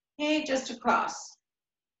 Okay, just across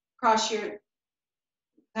your,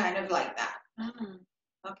 kind of like that.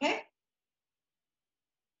 Okay.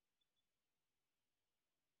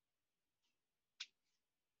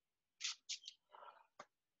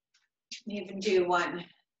 Even do one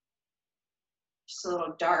just a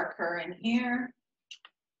little darker in here.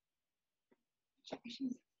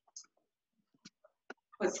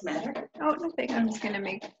 What's the matter? Oh, nothing. I'm just gonna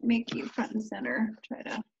make you front and center. Try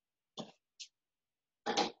to.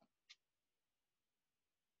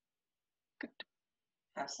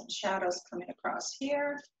 Have some shadows coming across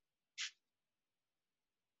here.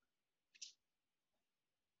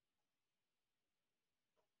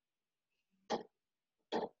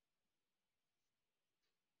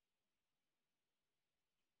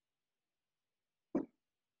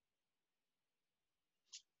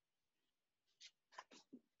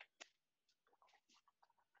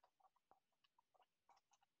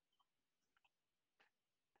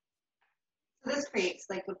 this creates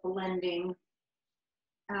like a blending,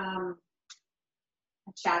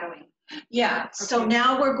 shadowing. Yeah, so Okay.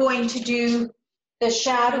 now we're going to do the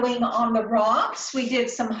shadowing on the rocks. We did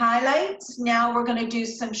some highlights. Now we're going to do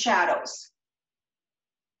some shadows.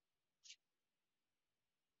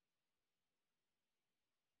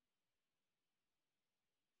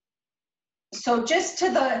 So just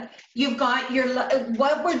to the, you've got your,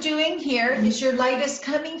 what we're doing here is your light is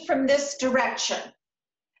coming from this direction.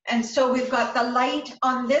 And so we've got the light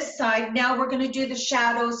on this side. Now we're going to do the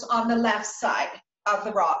shadows on the left side of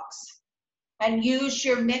the rocks. And use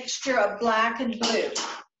your mixture of black and blue.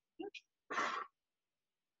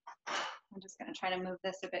 I'm just gonna try to move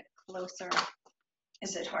this a bit closer.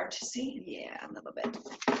 Is it hard to see? Yeah, a little bit.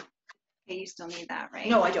 Okay, you still need that, right?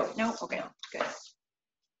 No, I don't. No, okay, good.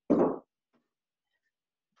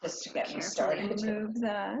 Just to get me Carefully started. move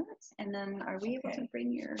that, and then are we able to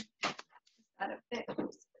bring your, is that a bit?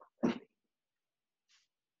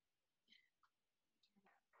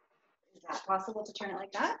 Is that possible to turn it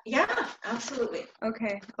like that? Yeah, absolutely.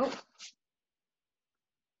 Okay. Oh.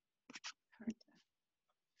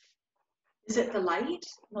 Is it the light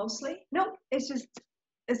mostly? No, it's just,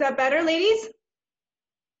 is that better, ladies?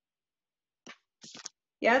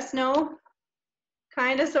 Yes, no?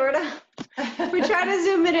 Kinda, sorta? We try to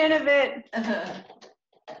zoom it in a bit.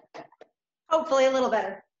 Hopefully a little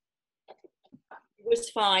better. It was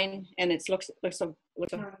fine, and it looks No,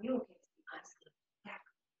 you okay? Yeah.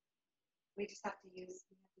 We just have to use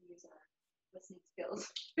our listening skills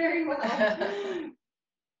very well.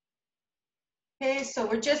 Okay, so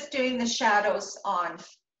we're just doing the shadows on.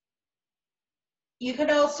 You can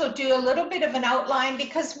also do a little bit of an outline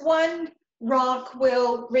because one rock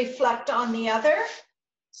will reflect on the other.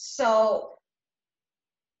 So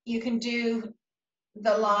you can do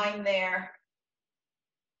the line there.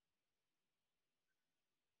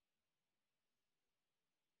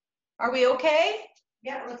 Are we okay?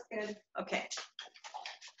 Yeah, it looks good. Okay.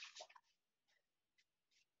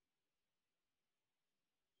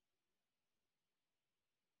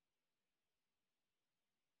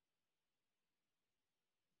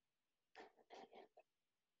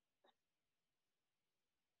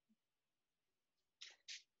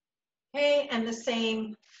 Okay, and the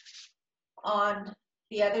same on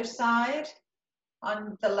the other side,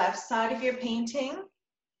 on the left side of your painting,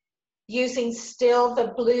 using still the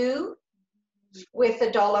blue with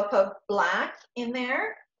a dollop of black in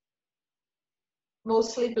there,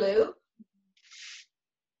 mostly blue.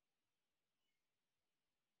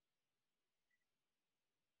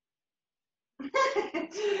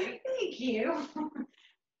 Thank you.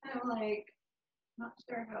 I'm like, not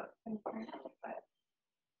sure how it's going to turn out, but.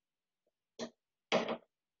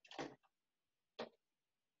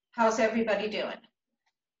 How's everybody doing?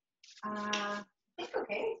 I think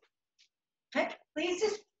okay. Okay. Please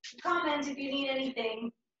just comment if you need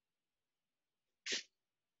anything.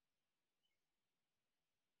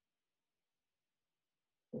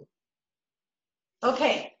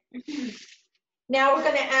 Okay. Now we're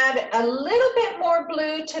going to add a little bit more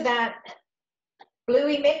blue to that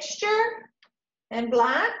bluey mixture and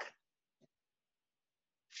black.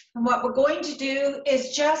 And what we're going to do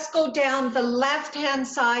is just go down the left-hand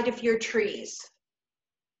side of your trees.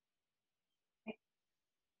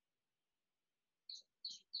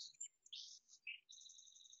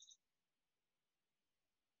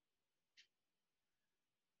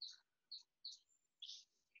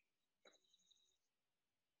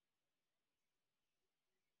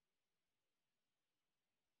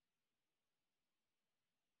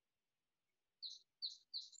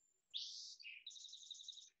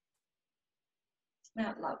 Isn't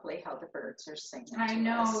that lovely how the birds are singing? I to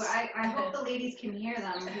know. us? I hope the ladies can hear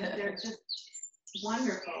them because they're just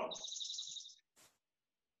wonderful.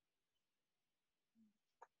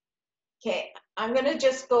 Okay, I'm going to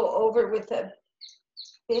just go over with a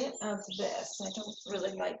bit of this. I don't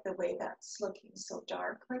really like the way that's looking so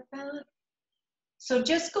dark like that. So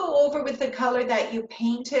just go over with the color that you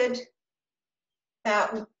painted,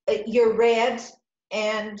 that your red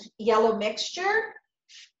and yellow mixture,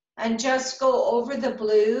 and just go over the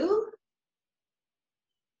blue.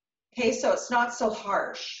 Okay, so it's not so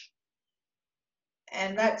harsh.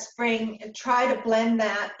 And let's try to blend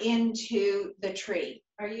that into the tree.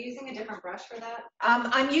 Are you using a different brush for that?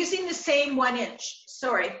 I'm using the same 1 inch,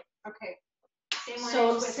 sorry. Okay. Same one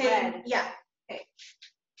So with same, red. yeah. Okay.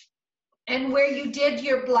 And where you did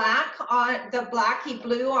your black on the blacky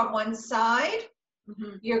blue on one side,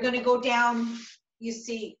 you're going to go down, you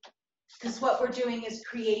see, because what we're doing is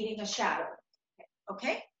creating a shadow.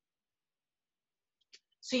 Okay?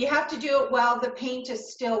 So you have to do it while the paint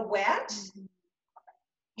is still wet.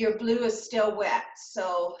 your blue is still wet.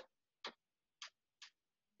 So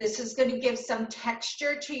this is going to give some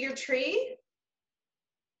texture to your tree.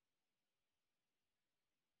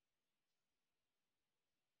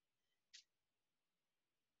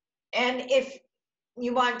 And if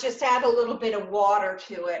you want, just add a little bit of water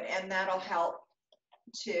to it, and that'll help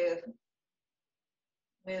to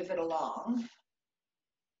move it along.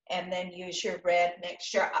 And then use your red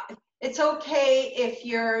mixture. It's okay if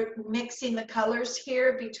you're mixing the colors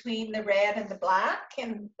here between the red and the black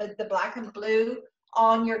and the black and blue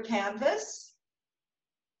on your canvas,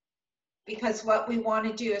 because what we want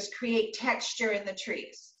to do is create texture in the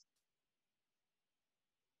trees.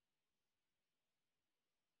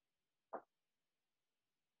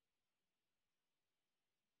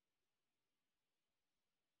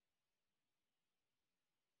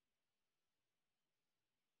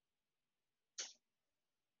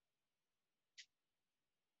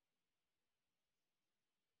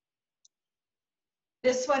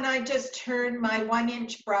 This one, I just turn my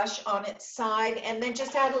 1-inch brush on its side and then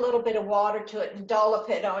just add a little bit of water to it and dollop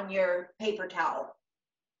it on your paper towel.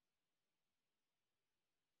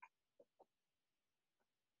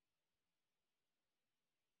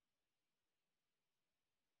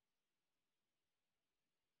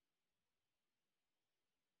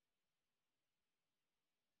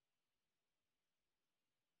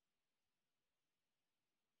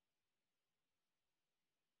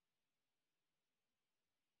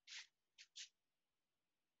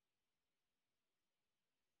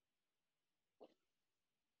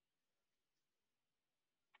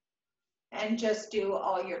 And just do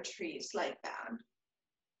all your trees like that.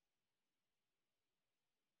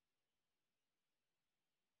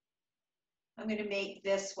 I'm going to make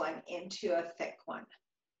this one into a thick one.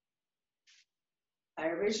 I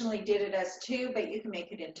originally did it as 2, but you can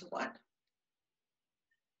make it into 1.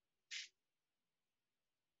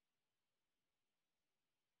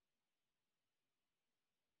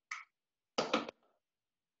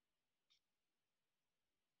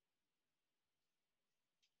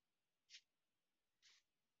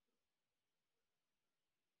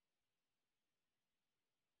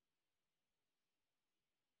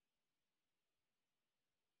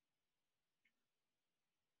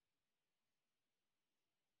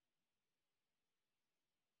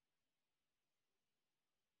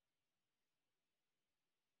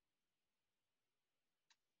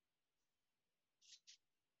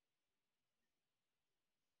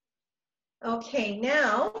 Okay,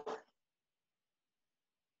 now,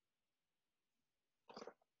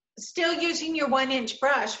 still using your 1-inch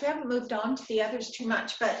brush. We haven't moved on to the others too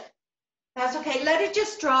much, but that's okay. Let it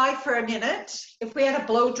just dry for a minute. If we had a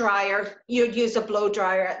blow dryer, you'd use a blow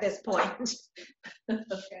dryer at this point.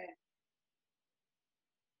 Okay.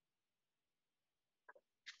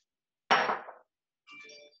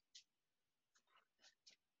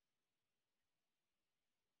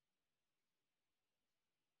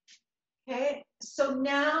 Okay, so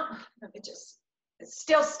now, let me just, it's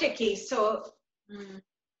still sticky, so.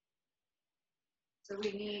 So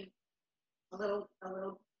we need a little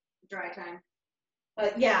dry time.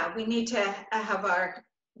 But yeah, we need to have our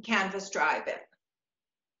canvas dry a bit.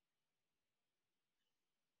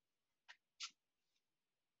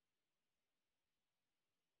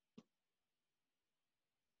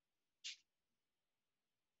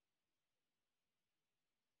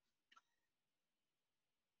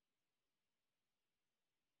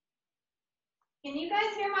 Can you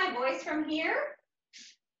guys hear my voice from here?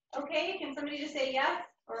 Okay, can somebody just say yes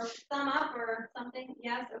or thumb up or something?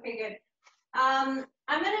 Yes, okay, good. I'm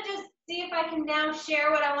gonna just see if I can now share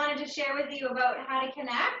what I wanted to share with you about how to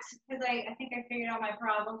connect, because I think I figured out my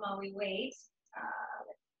problem while we wait.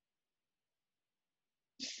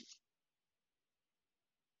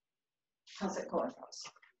 How's it going, Rose?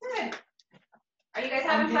 Good. Are you guys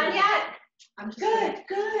having fun yet? I'm good,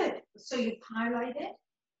 good. So you've highlighted,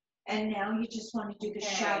 and now you just want to do the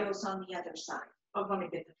shadows on the other side. I want to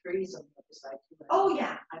get the trees on the other side too. Oh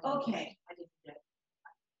yeah, Okay. I didn't get it.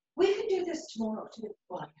 we can do this tomorrow too.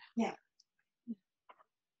 Well, Yeah.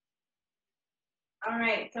 All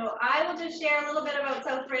right, so I will just share a little bit about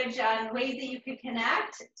Southridge and ways that you could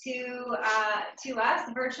connect to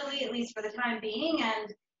us virtually, at least for the time being.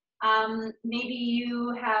 And maybe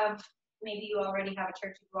you already have a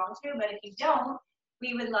church you belong to, but if you don't,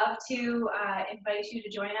 we would love to invite you to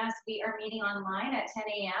join us. We are meeting online at 10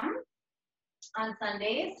 a.m. on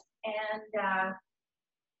Sundays, and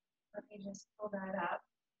let me just pull that up.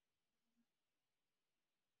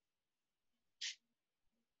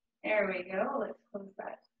 There we go. Let's close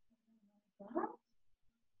that.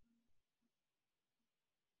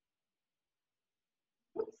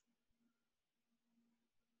 Oops.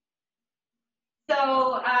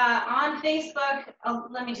 So on Facebook,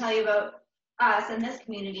 let me tell you about us in this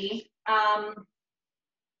community.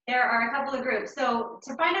 There are a couple of groups. So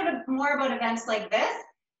to find out more about events like this,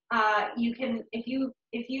 you can, if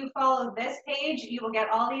you follow this page, you will get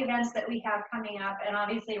all the events that we have coming up. And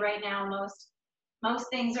obviously right now, most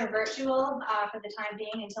things are virtual for the time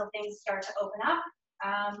being until things start to open up.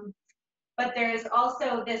 But there's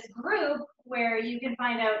also this group where you can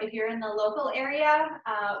find out if you're in the local area,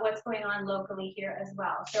 what's going on locally here as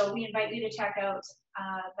well. So we invite you to check out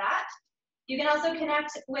that. You can also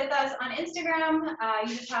connect with us on Instagram.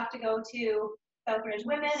 You just have to go to Southridge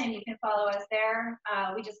Women and you can follow us there.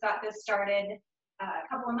 We just got this started a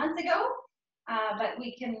couple of months ago, but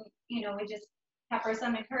we can, we just pepper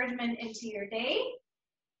some encouragement into your days,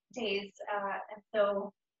 and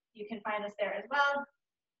so you can find us there as well.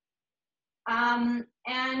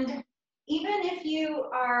 And even if you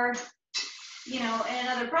are, in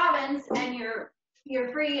another province and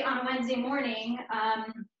you're free on a Wednesday morning,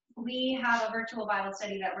 we have a virtual Bible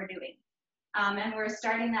study that we're doing. And we're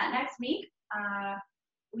starting that next week.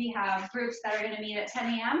 We have groups that are going to meet at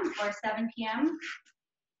 10 a.m. or 7 p.m.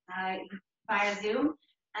 Via Zoom.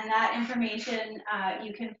 And that information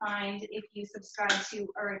you can find if you subscribe to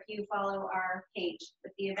or if you follow our page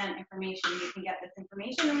with the event information. You can get this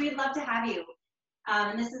information, and we'd love to have you.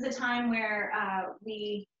 And this is a time where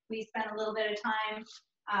we spend a little bit of time,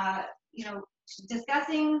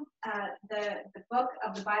 discussing the book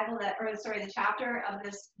of the Bible the chapter of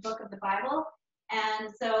this book of the Bible. And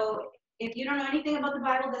so if you don't know anything about the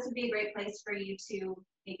Bible, this would be a great place for you to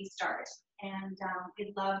maybe start. And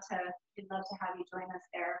we'd love to have you join us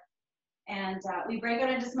there. And we break out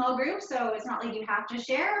into small groups, so it's not like you have to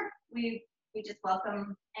share. We just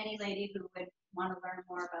welcome any lady who would want to learn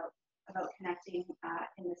more about connecting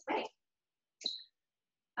in this way.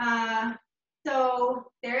 So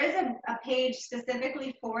there is a page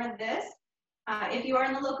specifically for this. If you are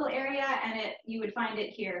in the local area, and you would find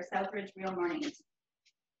it here, Southridge Real Mornings.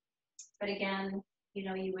 But again,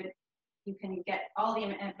 you can get all the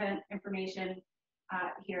event information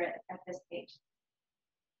here at this page.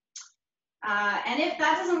 And if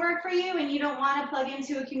that doesn't work for you and you don't want to plug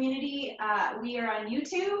into a community, we are on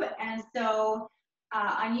YouTube. And so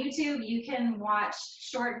on YouTube, you can watch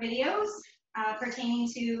short videos pertaining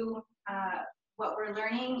to what we're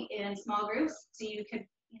learning in small groups. So you could,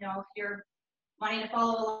 if you're wanting to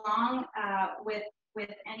follow along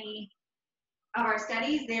with any of our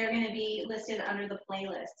studies, they're going to be listed under the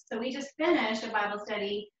playlist. So we just finished a Bible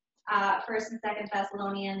study, 1st and 2nd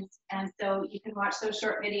Thessalonians, and so you can watch those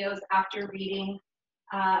short videos after reading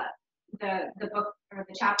the book or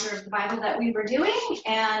the chapter of the Bible that we were doing,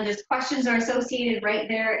 and those questions are associated right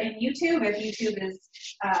there in YouTube if YouTube is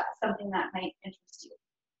something that might interest you.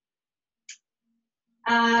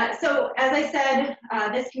 So as I said,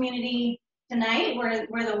 this community tonight,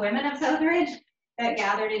 we're the women of Southridge that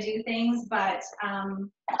gather to do things, but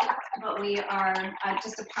we are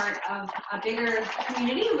just a part of a bigger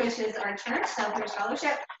community, which is our church, Southridge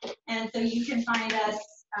Fellowship. And so you can find us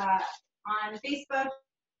on Facebook.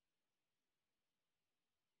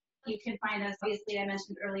 You can find us, obviously, I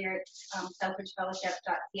mentioned earlier,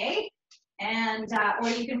 southridgefellowship.ca, and or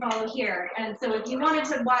you can follow here. And so if you wanted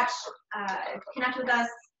to watch, connect with us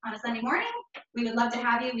on a Sunday morning, we would love to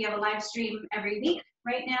have you. We have a live stream every week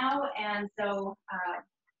right now, and so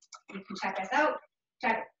you can check us out.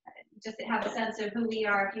 Just to have a sense of who we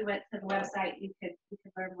are. If you went to the website, you could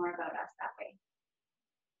learn more about us that way.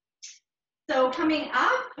 So coming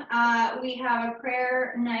up, we have a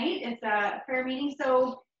prayer night. It's a prayer meeting.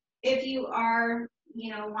 So if you are,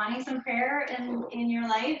 wanting some prayer in your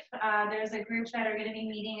life, there's a group that are going to be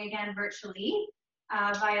meeting again virtually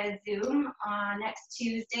via Zoom on next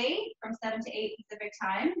Tuesday from 7 to 8 Pacific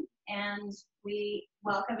time. And we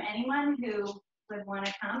welcome anyone who would want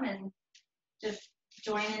to come and just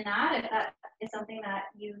join in that. If that is something that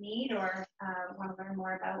you need or want to learn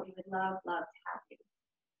more about, we would love to have you.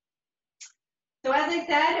 So as I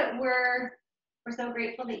said, we're so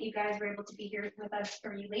grateful that you guys were able to be here with us,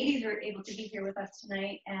 or you ladies were able to be here with us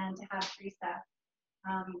tonight and to have Teresa.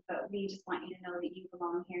 But we just want you to know that you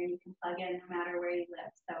belong here and you can plug in no matter where you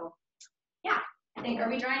live. So yeah, I think, are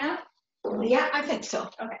we drying up? Yeah, I think so.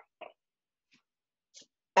 Okay.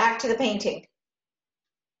 Back to the painting.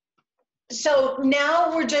 So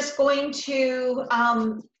now we're just going to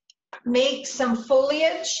make some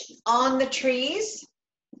foliage on the trees.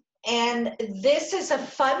 And this is a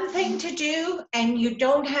fun thing to do, and you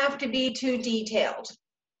don't have to be too detailed,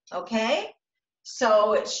 okay?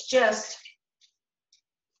 So it's just,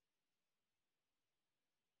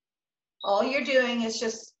 all you're doing is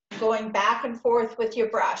just going back and forth with your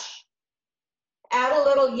brush. Add a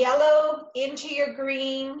little yellow into your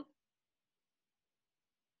green,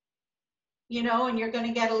 you know, and you're going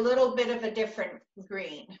to get a little bit of a different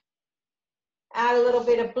green. Add a little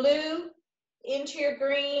bit of blue into your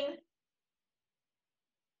green.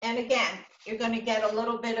 And again, you're going to get a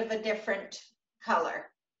little bit of a different color.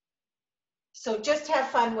 So just have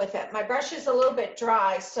fun with it. My brush is a little bit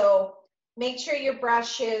dry, so make sure your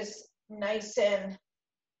brush is nice and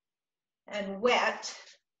wet.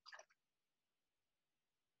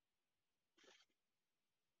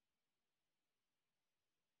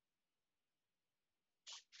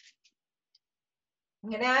 I'm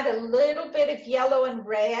going to add a little bit of yellow and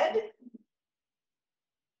red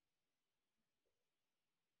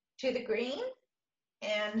to the green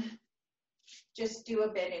and just do a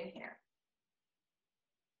bit in here.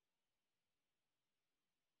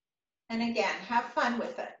 And again, have fun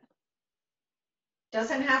with it.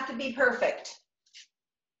 Doesn't have to be perfect.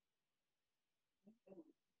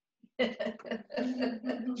 It's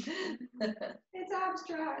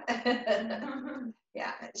abstract.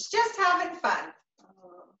 Yeah, it's just having fun.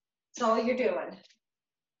 That's all you're doing.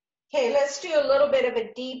 Okay, let's do a little bit of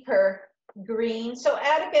a deeper green. So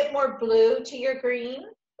add a bit more blue to your green.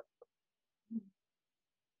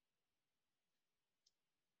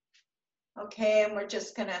 Okay, and we're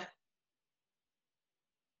just gonna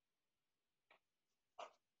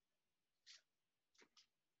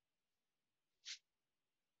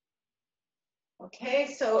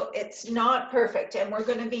okay, so it's not perfect, and we're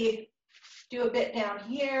going to do a bit down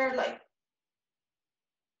here, like,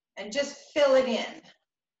 and just fill it in.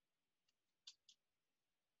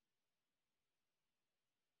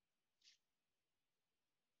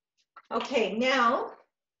 Okay, now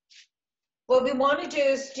what we want to do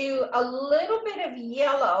is do a little bit of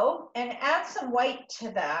yellow and add some white to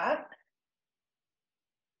that.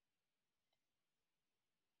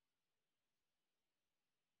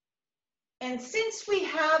 And since we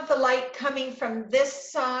have the light coming from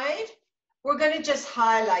this side, we're going to just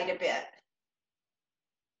highlight a bit.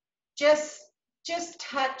 Just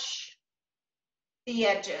touch the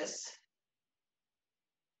edges.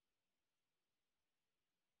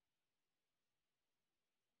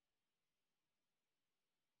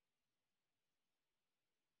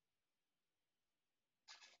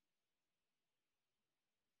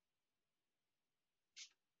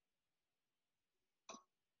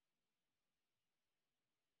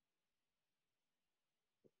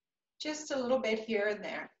 Just a little bit here and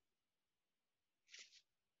there.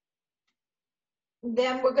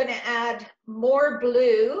 Then we're going to add more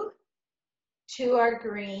blue to our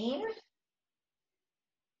green.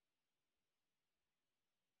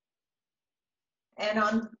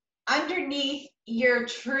 And underneath your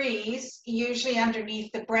trees, usually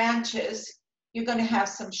underneath the branches, you're going to have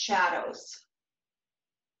some shadows.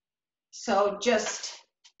 So just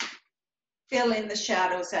fill in the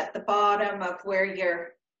shadows at the bottom of where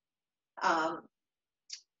your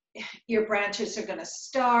branches are going to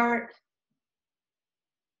start.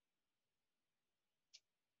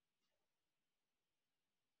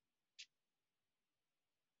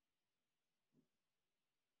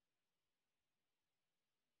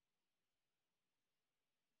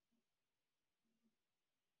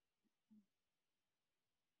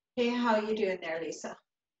 Hey, how are you doing there, Lisa?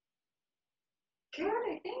 Good,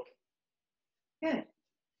 I think. Good.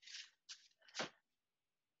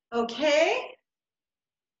 Okay.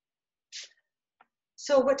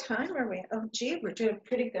 So what time are we? Oh, gee, we're doing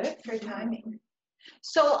pretty good for timing.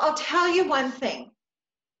 So I'll tell you one thing.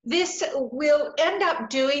 This will end up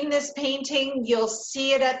doing this painting. You'll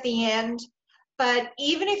see it at the end. But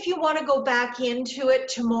even if you want to go back into it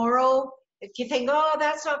tomorrow, if you think, oh,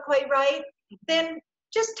 that's not quite right, then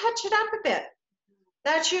just touch it up a bit.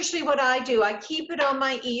 That's usually what I do. I keep it on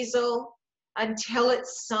my easel until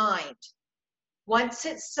it's signed. Once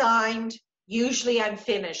it's signed, usually I'm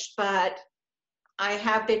finished, but I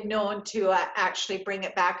have been known to actually bring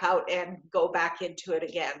it back out and go back into it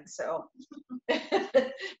again. So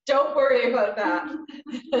don't worry about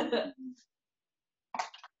that.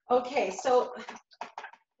 Okay, so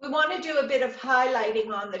we want to do a bit of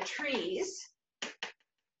highlighting on the trees,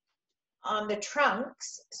 on the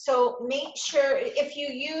trunks. So make sure if you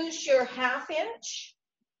use your 1/2 inch,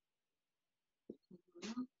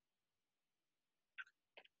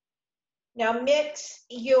 now mix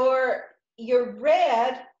your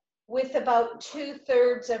red with about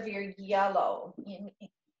 2/3 of your yellow.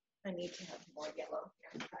 I need to have more yellow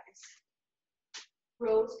here, guys.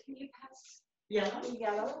 Rose, can you pass Yellow?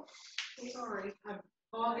 yellow? Sorry, I'm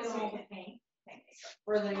fogging all the paint. Thanks.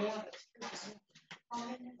 Where they want it.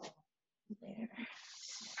 There.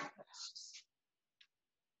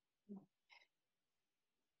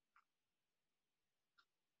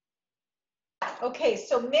 Okay,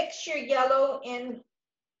 so mix your yellow in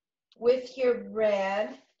with your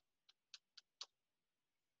red,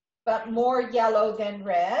 but more yellow than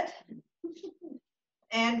red.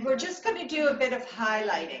 And we're just going to do a bit of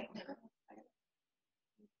highlighting.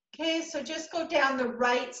 Okay, so just go down the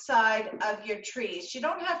right side of your trees. You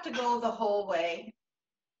don't have to go the whole way.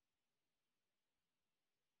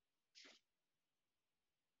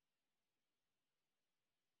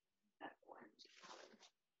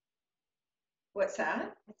 What's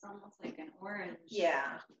that? It's almost like an orange.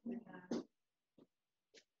 Yeah.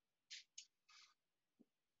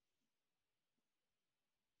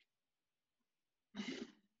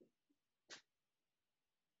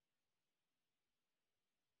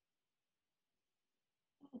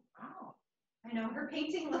 Wow. I know her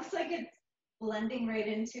painting looks like it's blending right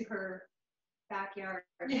into her backyard.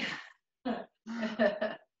 Yeah.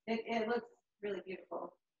 It looks really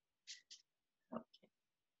beautiful. Okay.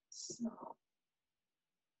 So.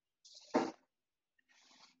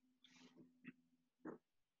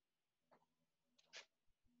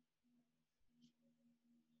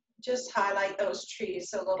 Just highlight those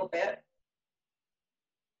trees a little bit.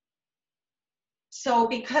 So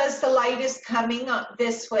because the light is coming up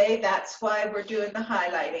this way, that's why we're doing the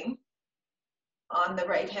highlighting on the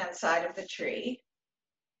right-hand side of the tree.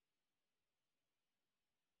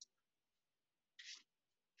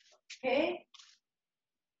 Okay.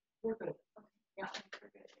 We're good. Yeah, we're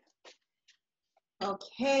good.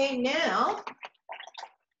 Okay, now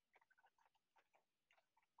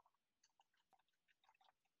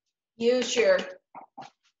use your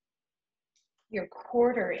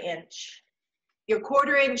quarter inch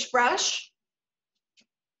brush.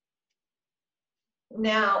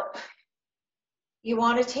 Now you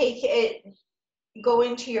want to take it, go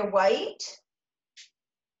into your white,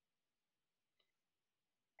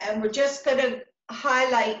 and we're just going to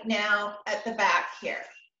highlight now at the back here.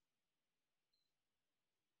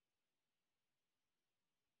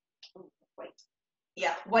 White.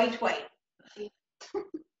 Yeah, white.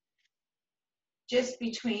 Just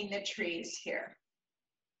between the trees here.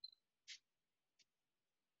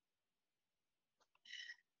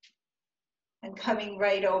 And coming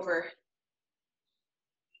right over.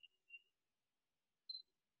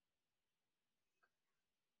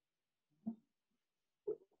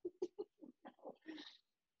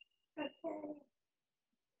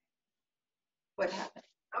 What happened?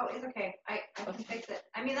 Oh, it's okay. I can fix it.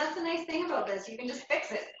 I mean, that's the nice thing about this. You can just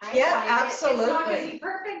fix it. Right? Yeah, Like, absolutely. It's not going to be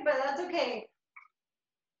perfect, but that's okay.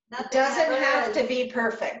 It doesn't have to be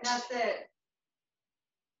perfect. That's it.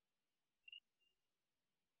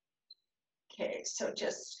 Okay, so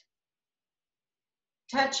just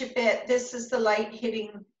touch a bit. This is the light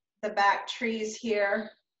hitting the back trees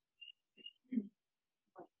here.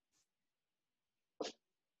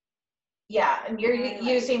 Yeah, and you're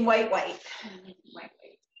using white. White.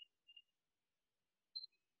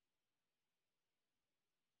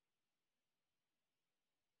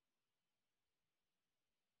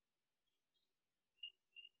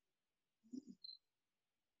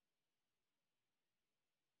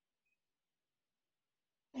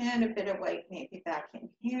 And a bit of white maybe back in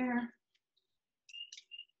here.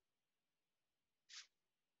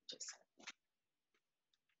 It's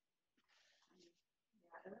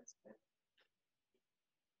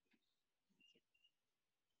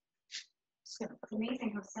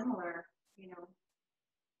amazing how similar,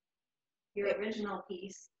 your original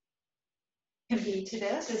piece Can be to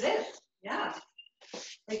this. to this. Yeah.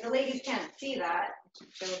 Like the ladies can't see that.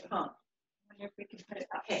 Huh. I wonder if we can put it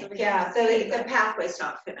up. Okay, so we yeah, can see the pathway's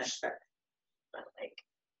not finished, but like.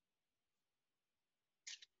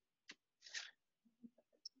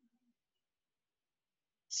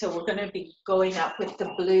 So we're going to be going up with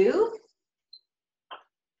the blue.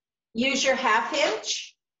 Use your 1/2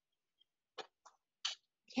 inch.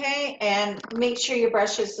 Okay, and make sure your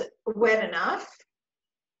brush is wet enough.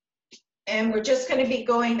 And we're just going to be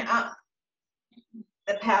going up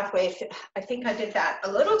the pathway. I think I did that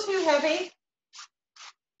a little too heavy,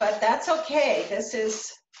 but that's okay. This is.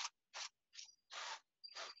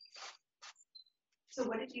 So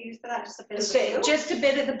what did you use for that? Just a bit of the blue? Just a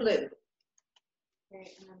bit of the blue. Okay,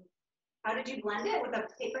 and then how did you blend it? With a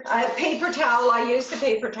paper towel? Paper towel. I used the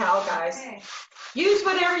paper towel, guys. Okay. Use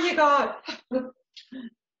whatever you got.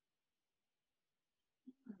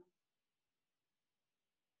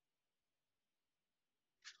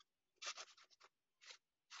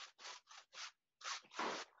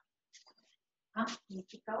 You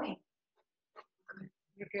keep going.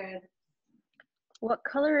 You're good. What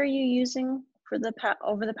color are you using for the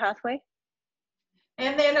over the pathway?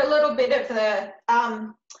 And then a little bit of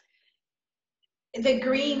the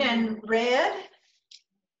green and red.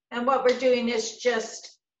 And what we're doing is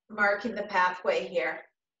just marking the pathway here,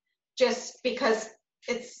 just because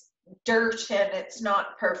it's dirt and it's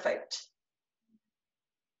not perfect.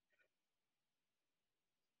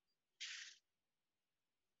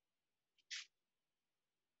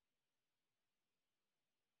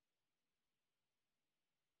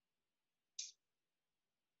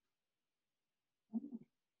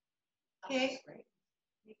 Okay.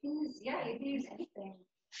 You can use, yeah, you can use anything.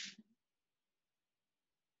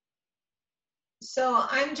 So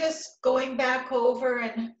I'm just going back over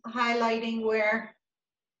and highlighting where.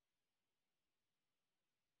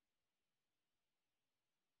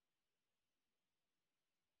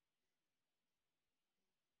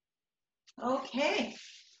 Okay.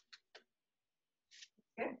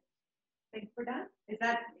 Good. I think we're done. Is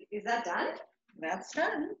that done? That's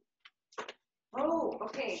done. Oh,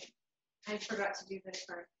 okay. I forgot to do this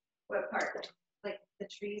part. What part? Like the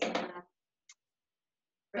trees and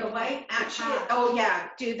The white, actually, path. oh yeah,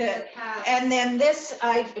 do the, path. and then this,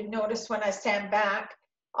 I've noticed when I stand back,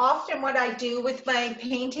 often what I do with my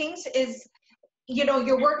paintings is, you know,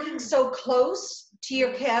 you're working so close to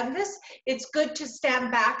your canvas, it's good to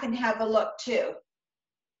stand back and have a look too.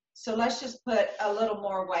 So let's just put a little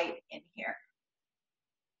more white in here.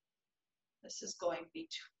 This is going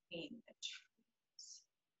between the trees.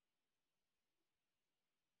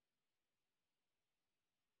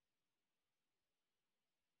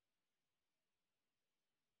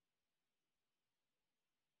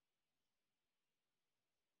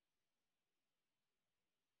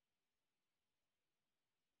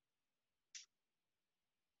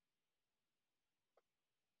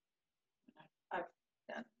 I've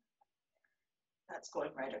done, that's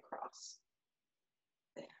going right across.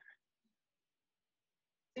 There.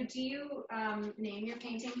 So do you name your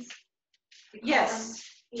paintings? Yes,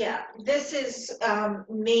 yeah, this is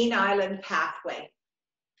Main Island Pathway.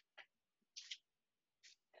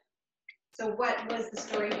 So what was the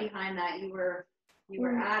story behind that? You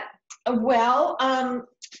were at? Well,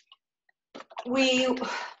 it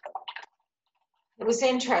was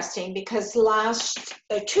interesting because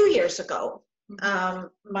 2 years ago,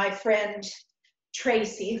 my friend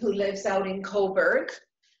Tracy, who lives out in Coburg,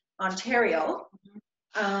 Ontario,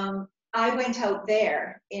 I went out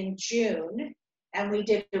there in June and we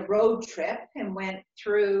did a road trip and went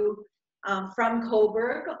through from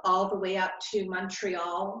Coburg all the way up to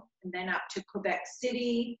Montreal and then up to Quebec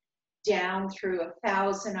City, down through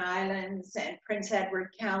 1,000 Islands and Prince Edward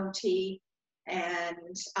County,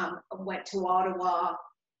 and went to Ottawa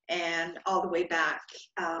and all the way back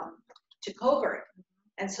to Coburg.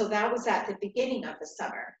 And so that was at the beginning of the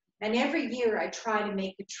summer. And every year I try to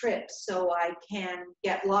make a trip so I can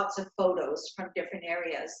get lots of photos from different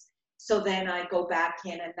areas. So then I go back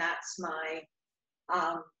in and that's my,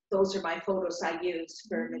 those are my photos I use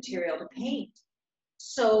for material to paint.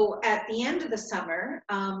 So at the end of the summer,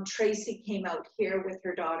 Tracy came out here with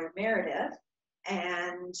her daughter Meredith,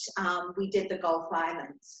 and we did the Gulf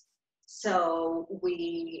Islands. So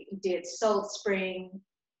we did Salt Spring,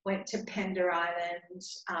 went to Pender Island,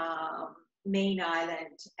 Main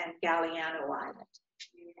Island, and Galliano Island,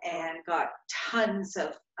 and got tons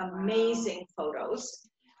of amazing photos.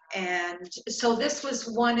 And so this was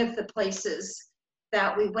one of the places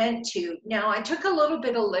that we went to. Now I took a little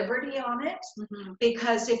bit of liberty on it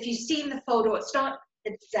because if you've seen the photo, it's not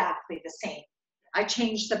exactly the same. I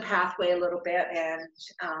changed the pathway a little bit and,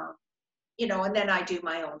 you know, and then I do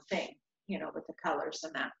my own thing, you know, with the colors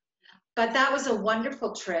and that. But that was a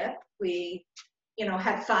wonderful trip. We, you know,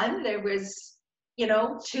 had fun. There was, you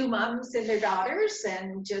know, 2 moms and their daughters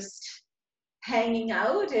and just hanging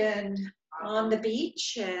out and on the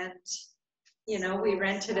beach, and you know, we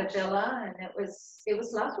rented a villa and it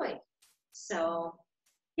was lovely. So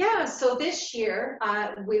yeah, so this year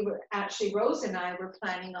we were actually, Rose and I were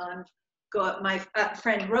planning on my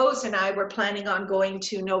friend Rose and I were planning on going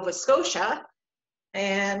to Nova Scotia,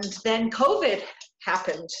 and then COVID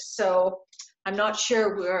happened. So I'm not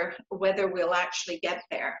sure whether we'll actually get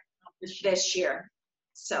there this year.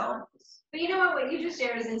 So. But you know what you just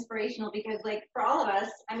shared is inspirational, because like for all of us,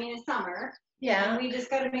 I mean, it's summer. Yeah. And we just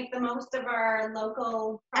got to make the most of our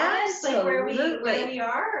local province, like where we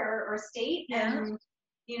are, or state, and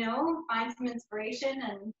you know, find some inspiration.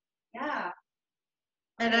 And yeah.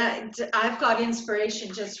 And I've got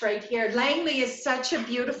inspiration just right here. Langley is such a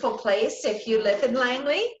beautiful place if you live in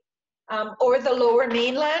Langley, or the Lower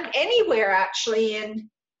Mainland, anywhere actually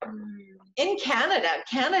in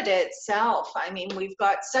Canada itself. I mean, we've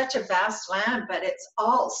got such a vast land, but it's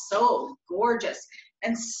all so gorgeous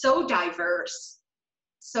and so diverse.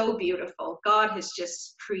 so beautiful. God has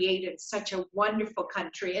just created such a wonderful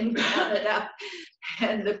country in Canada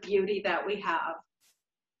and the beauty that we have.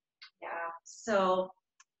 Yeah, so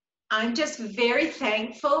I'm just very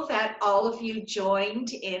thankful that all of you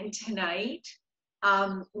joined in tonight.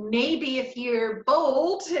 Maybe if you're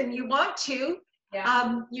bold and you want to,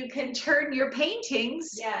 you can turn your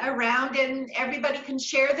paintings around and everybody can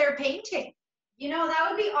share their painting. You know, that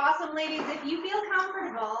would be awesome, ladies. If you feel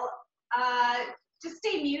comfortable, just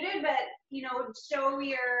stay muted, but, you know, show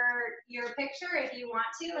your picture if you want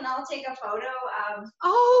to, and I'll take a photo of.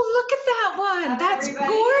 Oh, look at that one. That's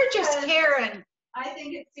gorgeous, Karen. I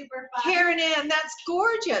think it's super fun. Karen Ann, that's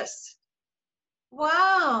gorgeous.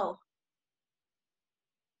 Wow.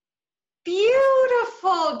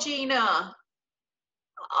 Beautiful, Gina.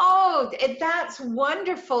 Oh, that's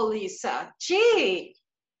wonderful, Lisa. Gee,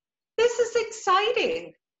 this is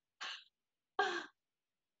exciting.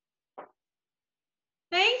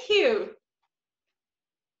 Thank you.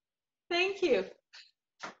 Thank you.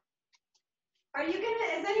 Are you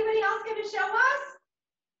gonna, is anybody else gonna show us?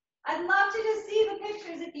 I'd love to just see the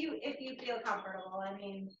pictures if you feel comfortable. I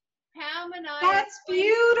mean, Pam and I. That's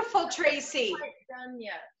beautiful, Tracy. Done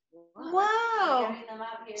yet. Wow. getting them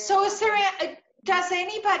up here. So is there, does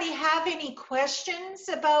anybody have any questions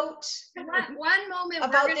about One moment.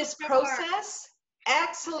 about this process?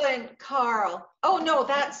 Excellent, Carl. Oh no,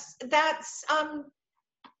 that's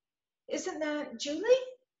isn't that Julie?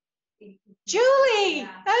 Julie,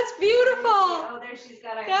 Yeah. that's beautiful. Oh, there she's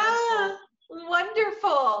got our Yeah,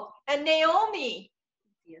 wonderful. And Naomi.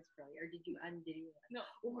 Yes, or did you unvideo? No,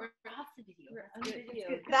 we're off the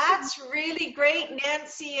video. That's really great.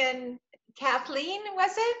 Nancy and Kathleen,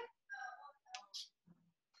 was it?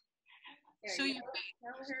 So you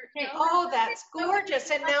Oh, that's gorgeous.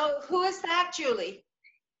 And now, who is that, Julie?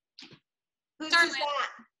 Who's Darlene. that?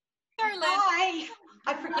 Darlene. Hi.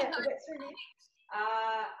 I forget. What's her name?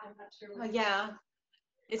 I'm not sure. Oh, yeah.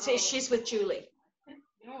 It says she's with Julie.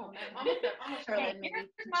 No, almost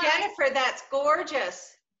Jennifer, that's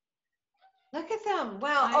gorgeous. Look at them.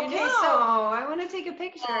 Wow. I Okay, know. so I want to take a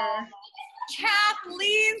picture.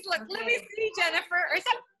 Kathleen's, look, let me see, Jennifer. Or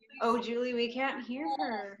some, Oh, Julie, we can't hear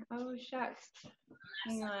her. Oh, shucks.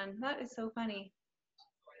 Hang on. That is so funny.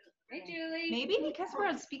 Hey, Julie. Maybe because we're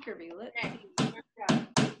on speaker view. Let's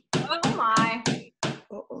oh my.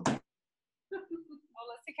 uh-oh. Oh,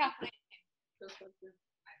 let's see Kathleen.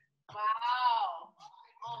 Wow.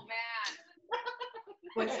 Oh man.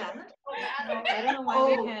 What's that? I don't know why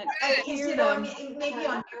we can't Is hear it them. maybe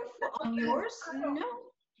on yours? No.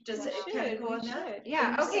 Does it Should, kind of go we on that? should.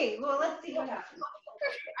 Yeah, okay. Well, let's see what happens.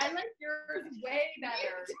 I like yours way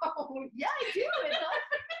better. Oh, yeah, I do.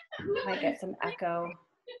 Might get some echo.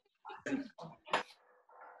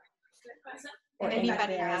 Or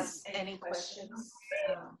Anybody interference. has any questions?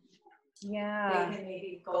 Yeah. They can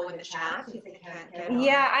maybe go in the chat if they can't get on.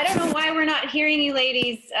 Yeah, I don't know why we're not hearing you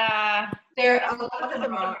ladies. There, a lot of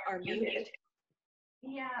them are muted.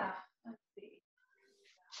 Yeah. Let's see.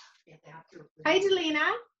 Hi,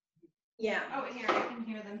 Delina. Yeah. Oh, here, I can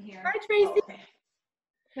hear them here. Hi, Tracy. Okay.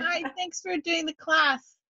 Hi, thanks for doing the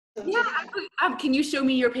class. Yeah. Can you show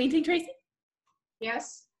me your painting, Tracy?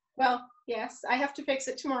 Yes. Well, yes, I have to fix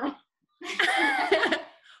it tomorrow.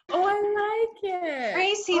 Oh, I like it.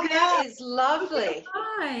 Tracy, that is lovely.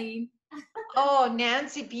 Fine. Oh,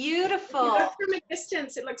 Nancy, beautiful. From a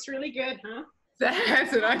distance, it looks really good, huh?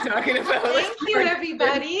 That's what I'm talking about. Thank you,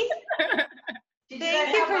 everybody.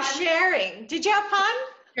 Thank you for sharing. Did you have fun?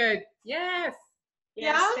 Good. Yes.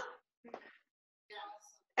 Yeah?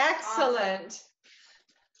 Excellent.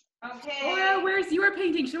 Okay. Laura, where's your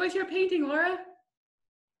painting? Show us your painting, Laura.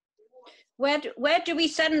 Where do we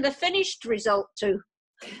send the finished result to?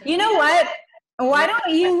 You know what? Why don't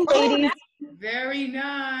you ladies? Very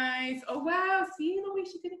nice. Oh, wow. See the way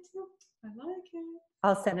she did it too? I like it.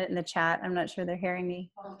 I'll send it in the chat. I'm not sure they're hearing me.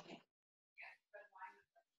 Okay.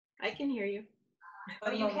 I can hear you.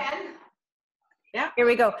 Oh, you can? Here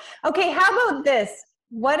we go. Okay, how about this?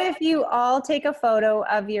 What if you all take a photo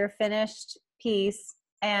of your finished piece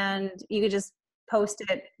and you could just post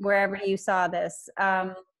it wherever you saw this?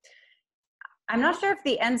 I'm not sure if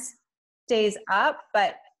the end stays up,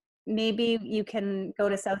 but maybe you can go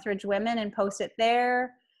to Southridge Women and post it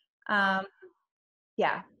there.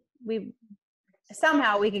 Yeah,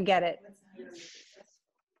 somehow we can get it.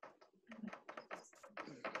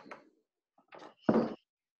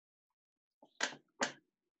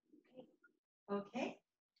 Okay.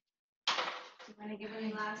 Do you want to give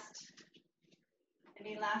any last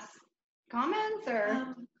Comments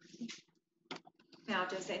or? Now,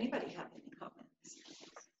 does anybody have any comments?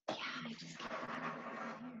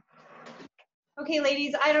 Okay,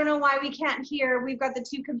 ladies, I don't know why we can't hear. We've got the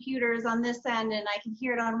two computers on this end and I can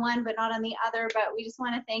hear it on one but not on the other, but we just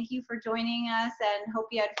want to thank you for joining us and hope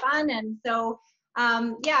you had fun. And so,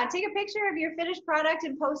 yeah, take a picture of your finished product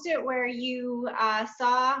and post it where you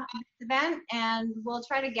saw this event, and we'll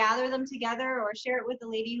try to gather them together or share it with the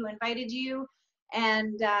lady who invited you.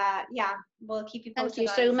 And yeah, we'll keep you posted.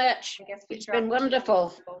 Thank you so much. It's been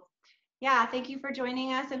wonderful. Yeah, thank you for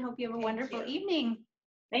joining us and hope you have a wonderful evening.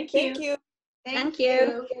 Thank you. Thank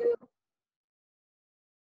you.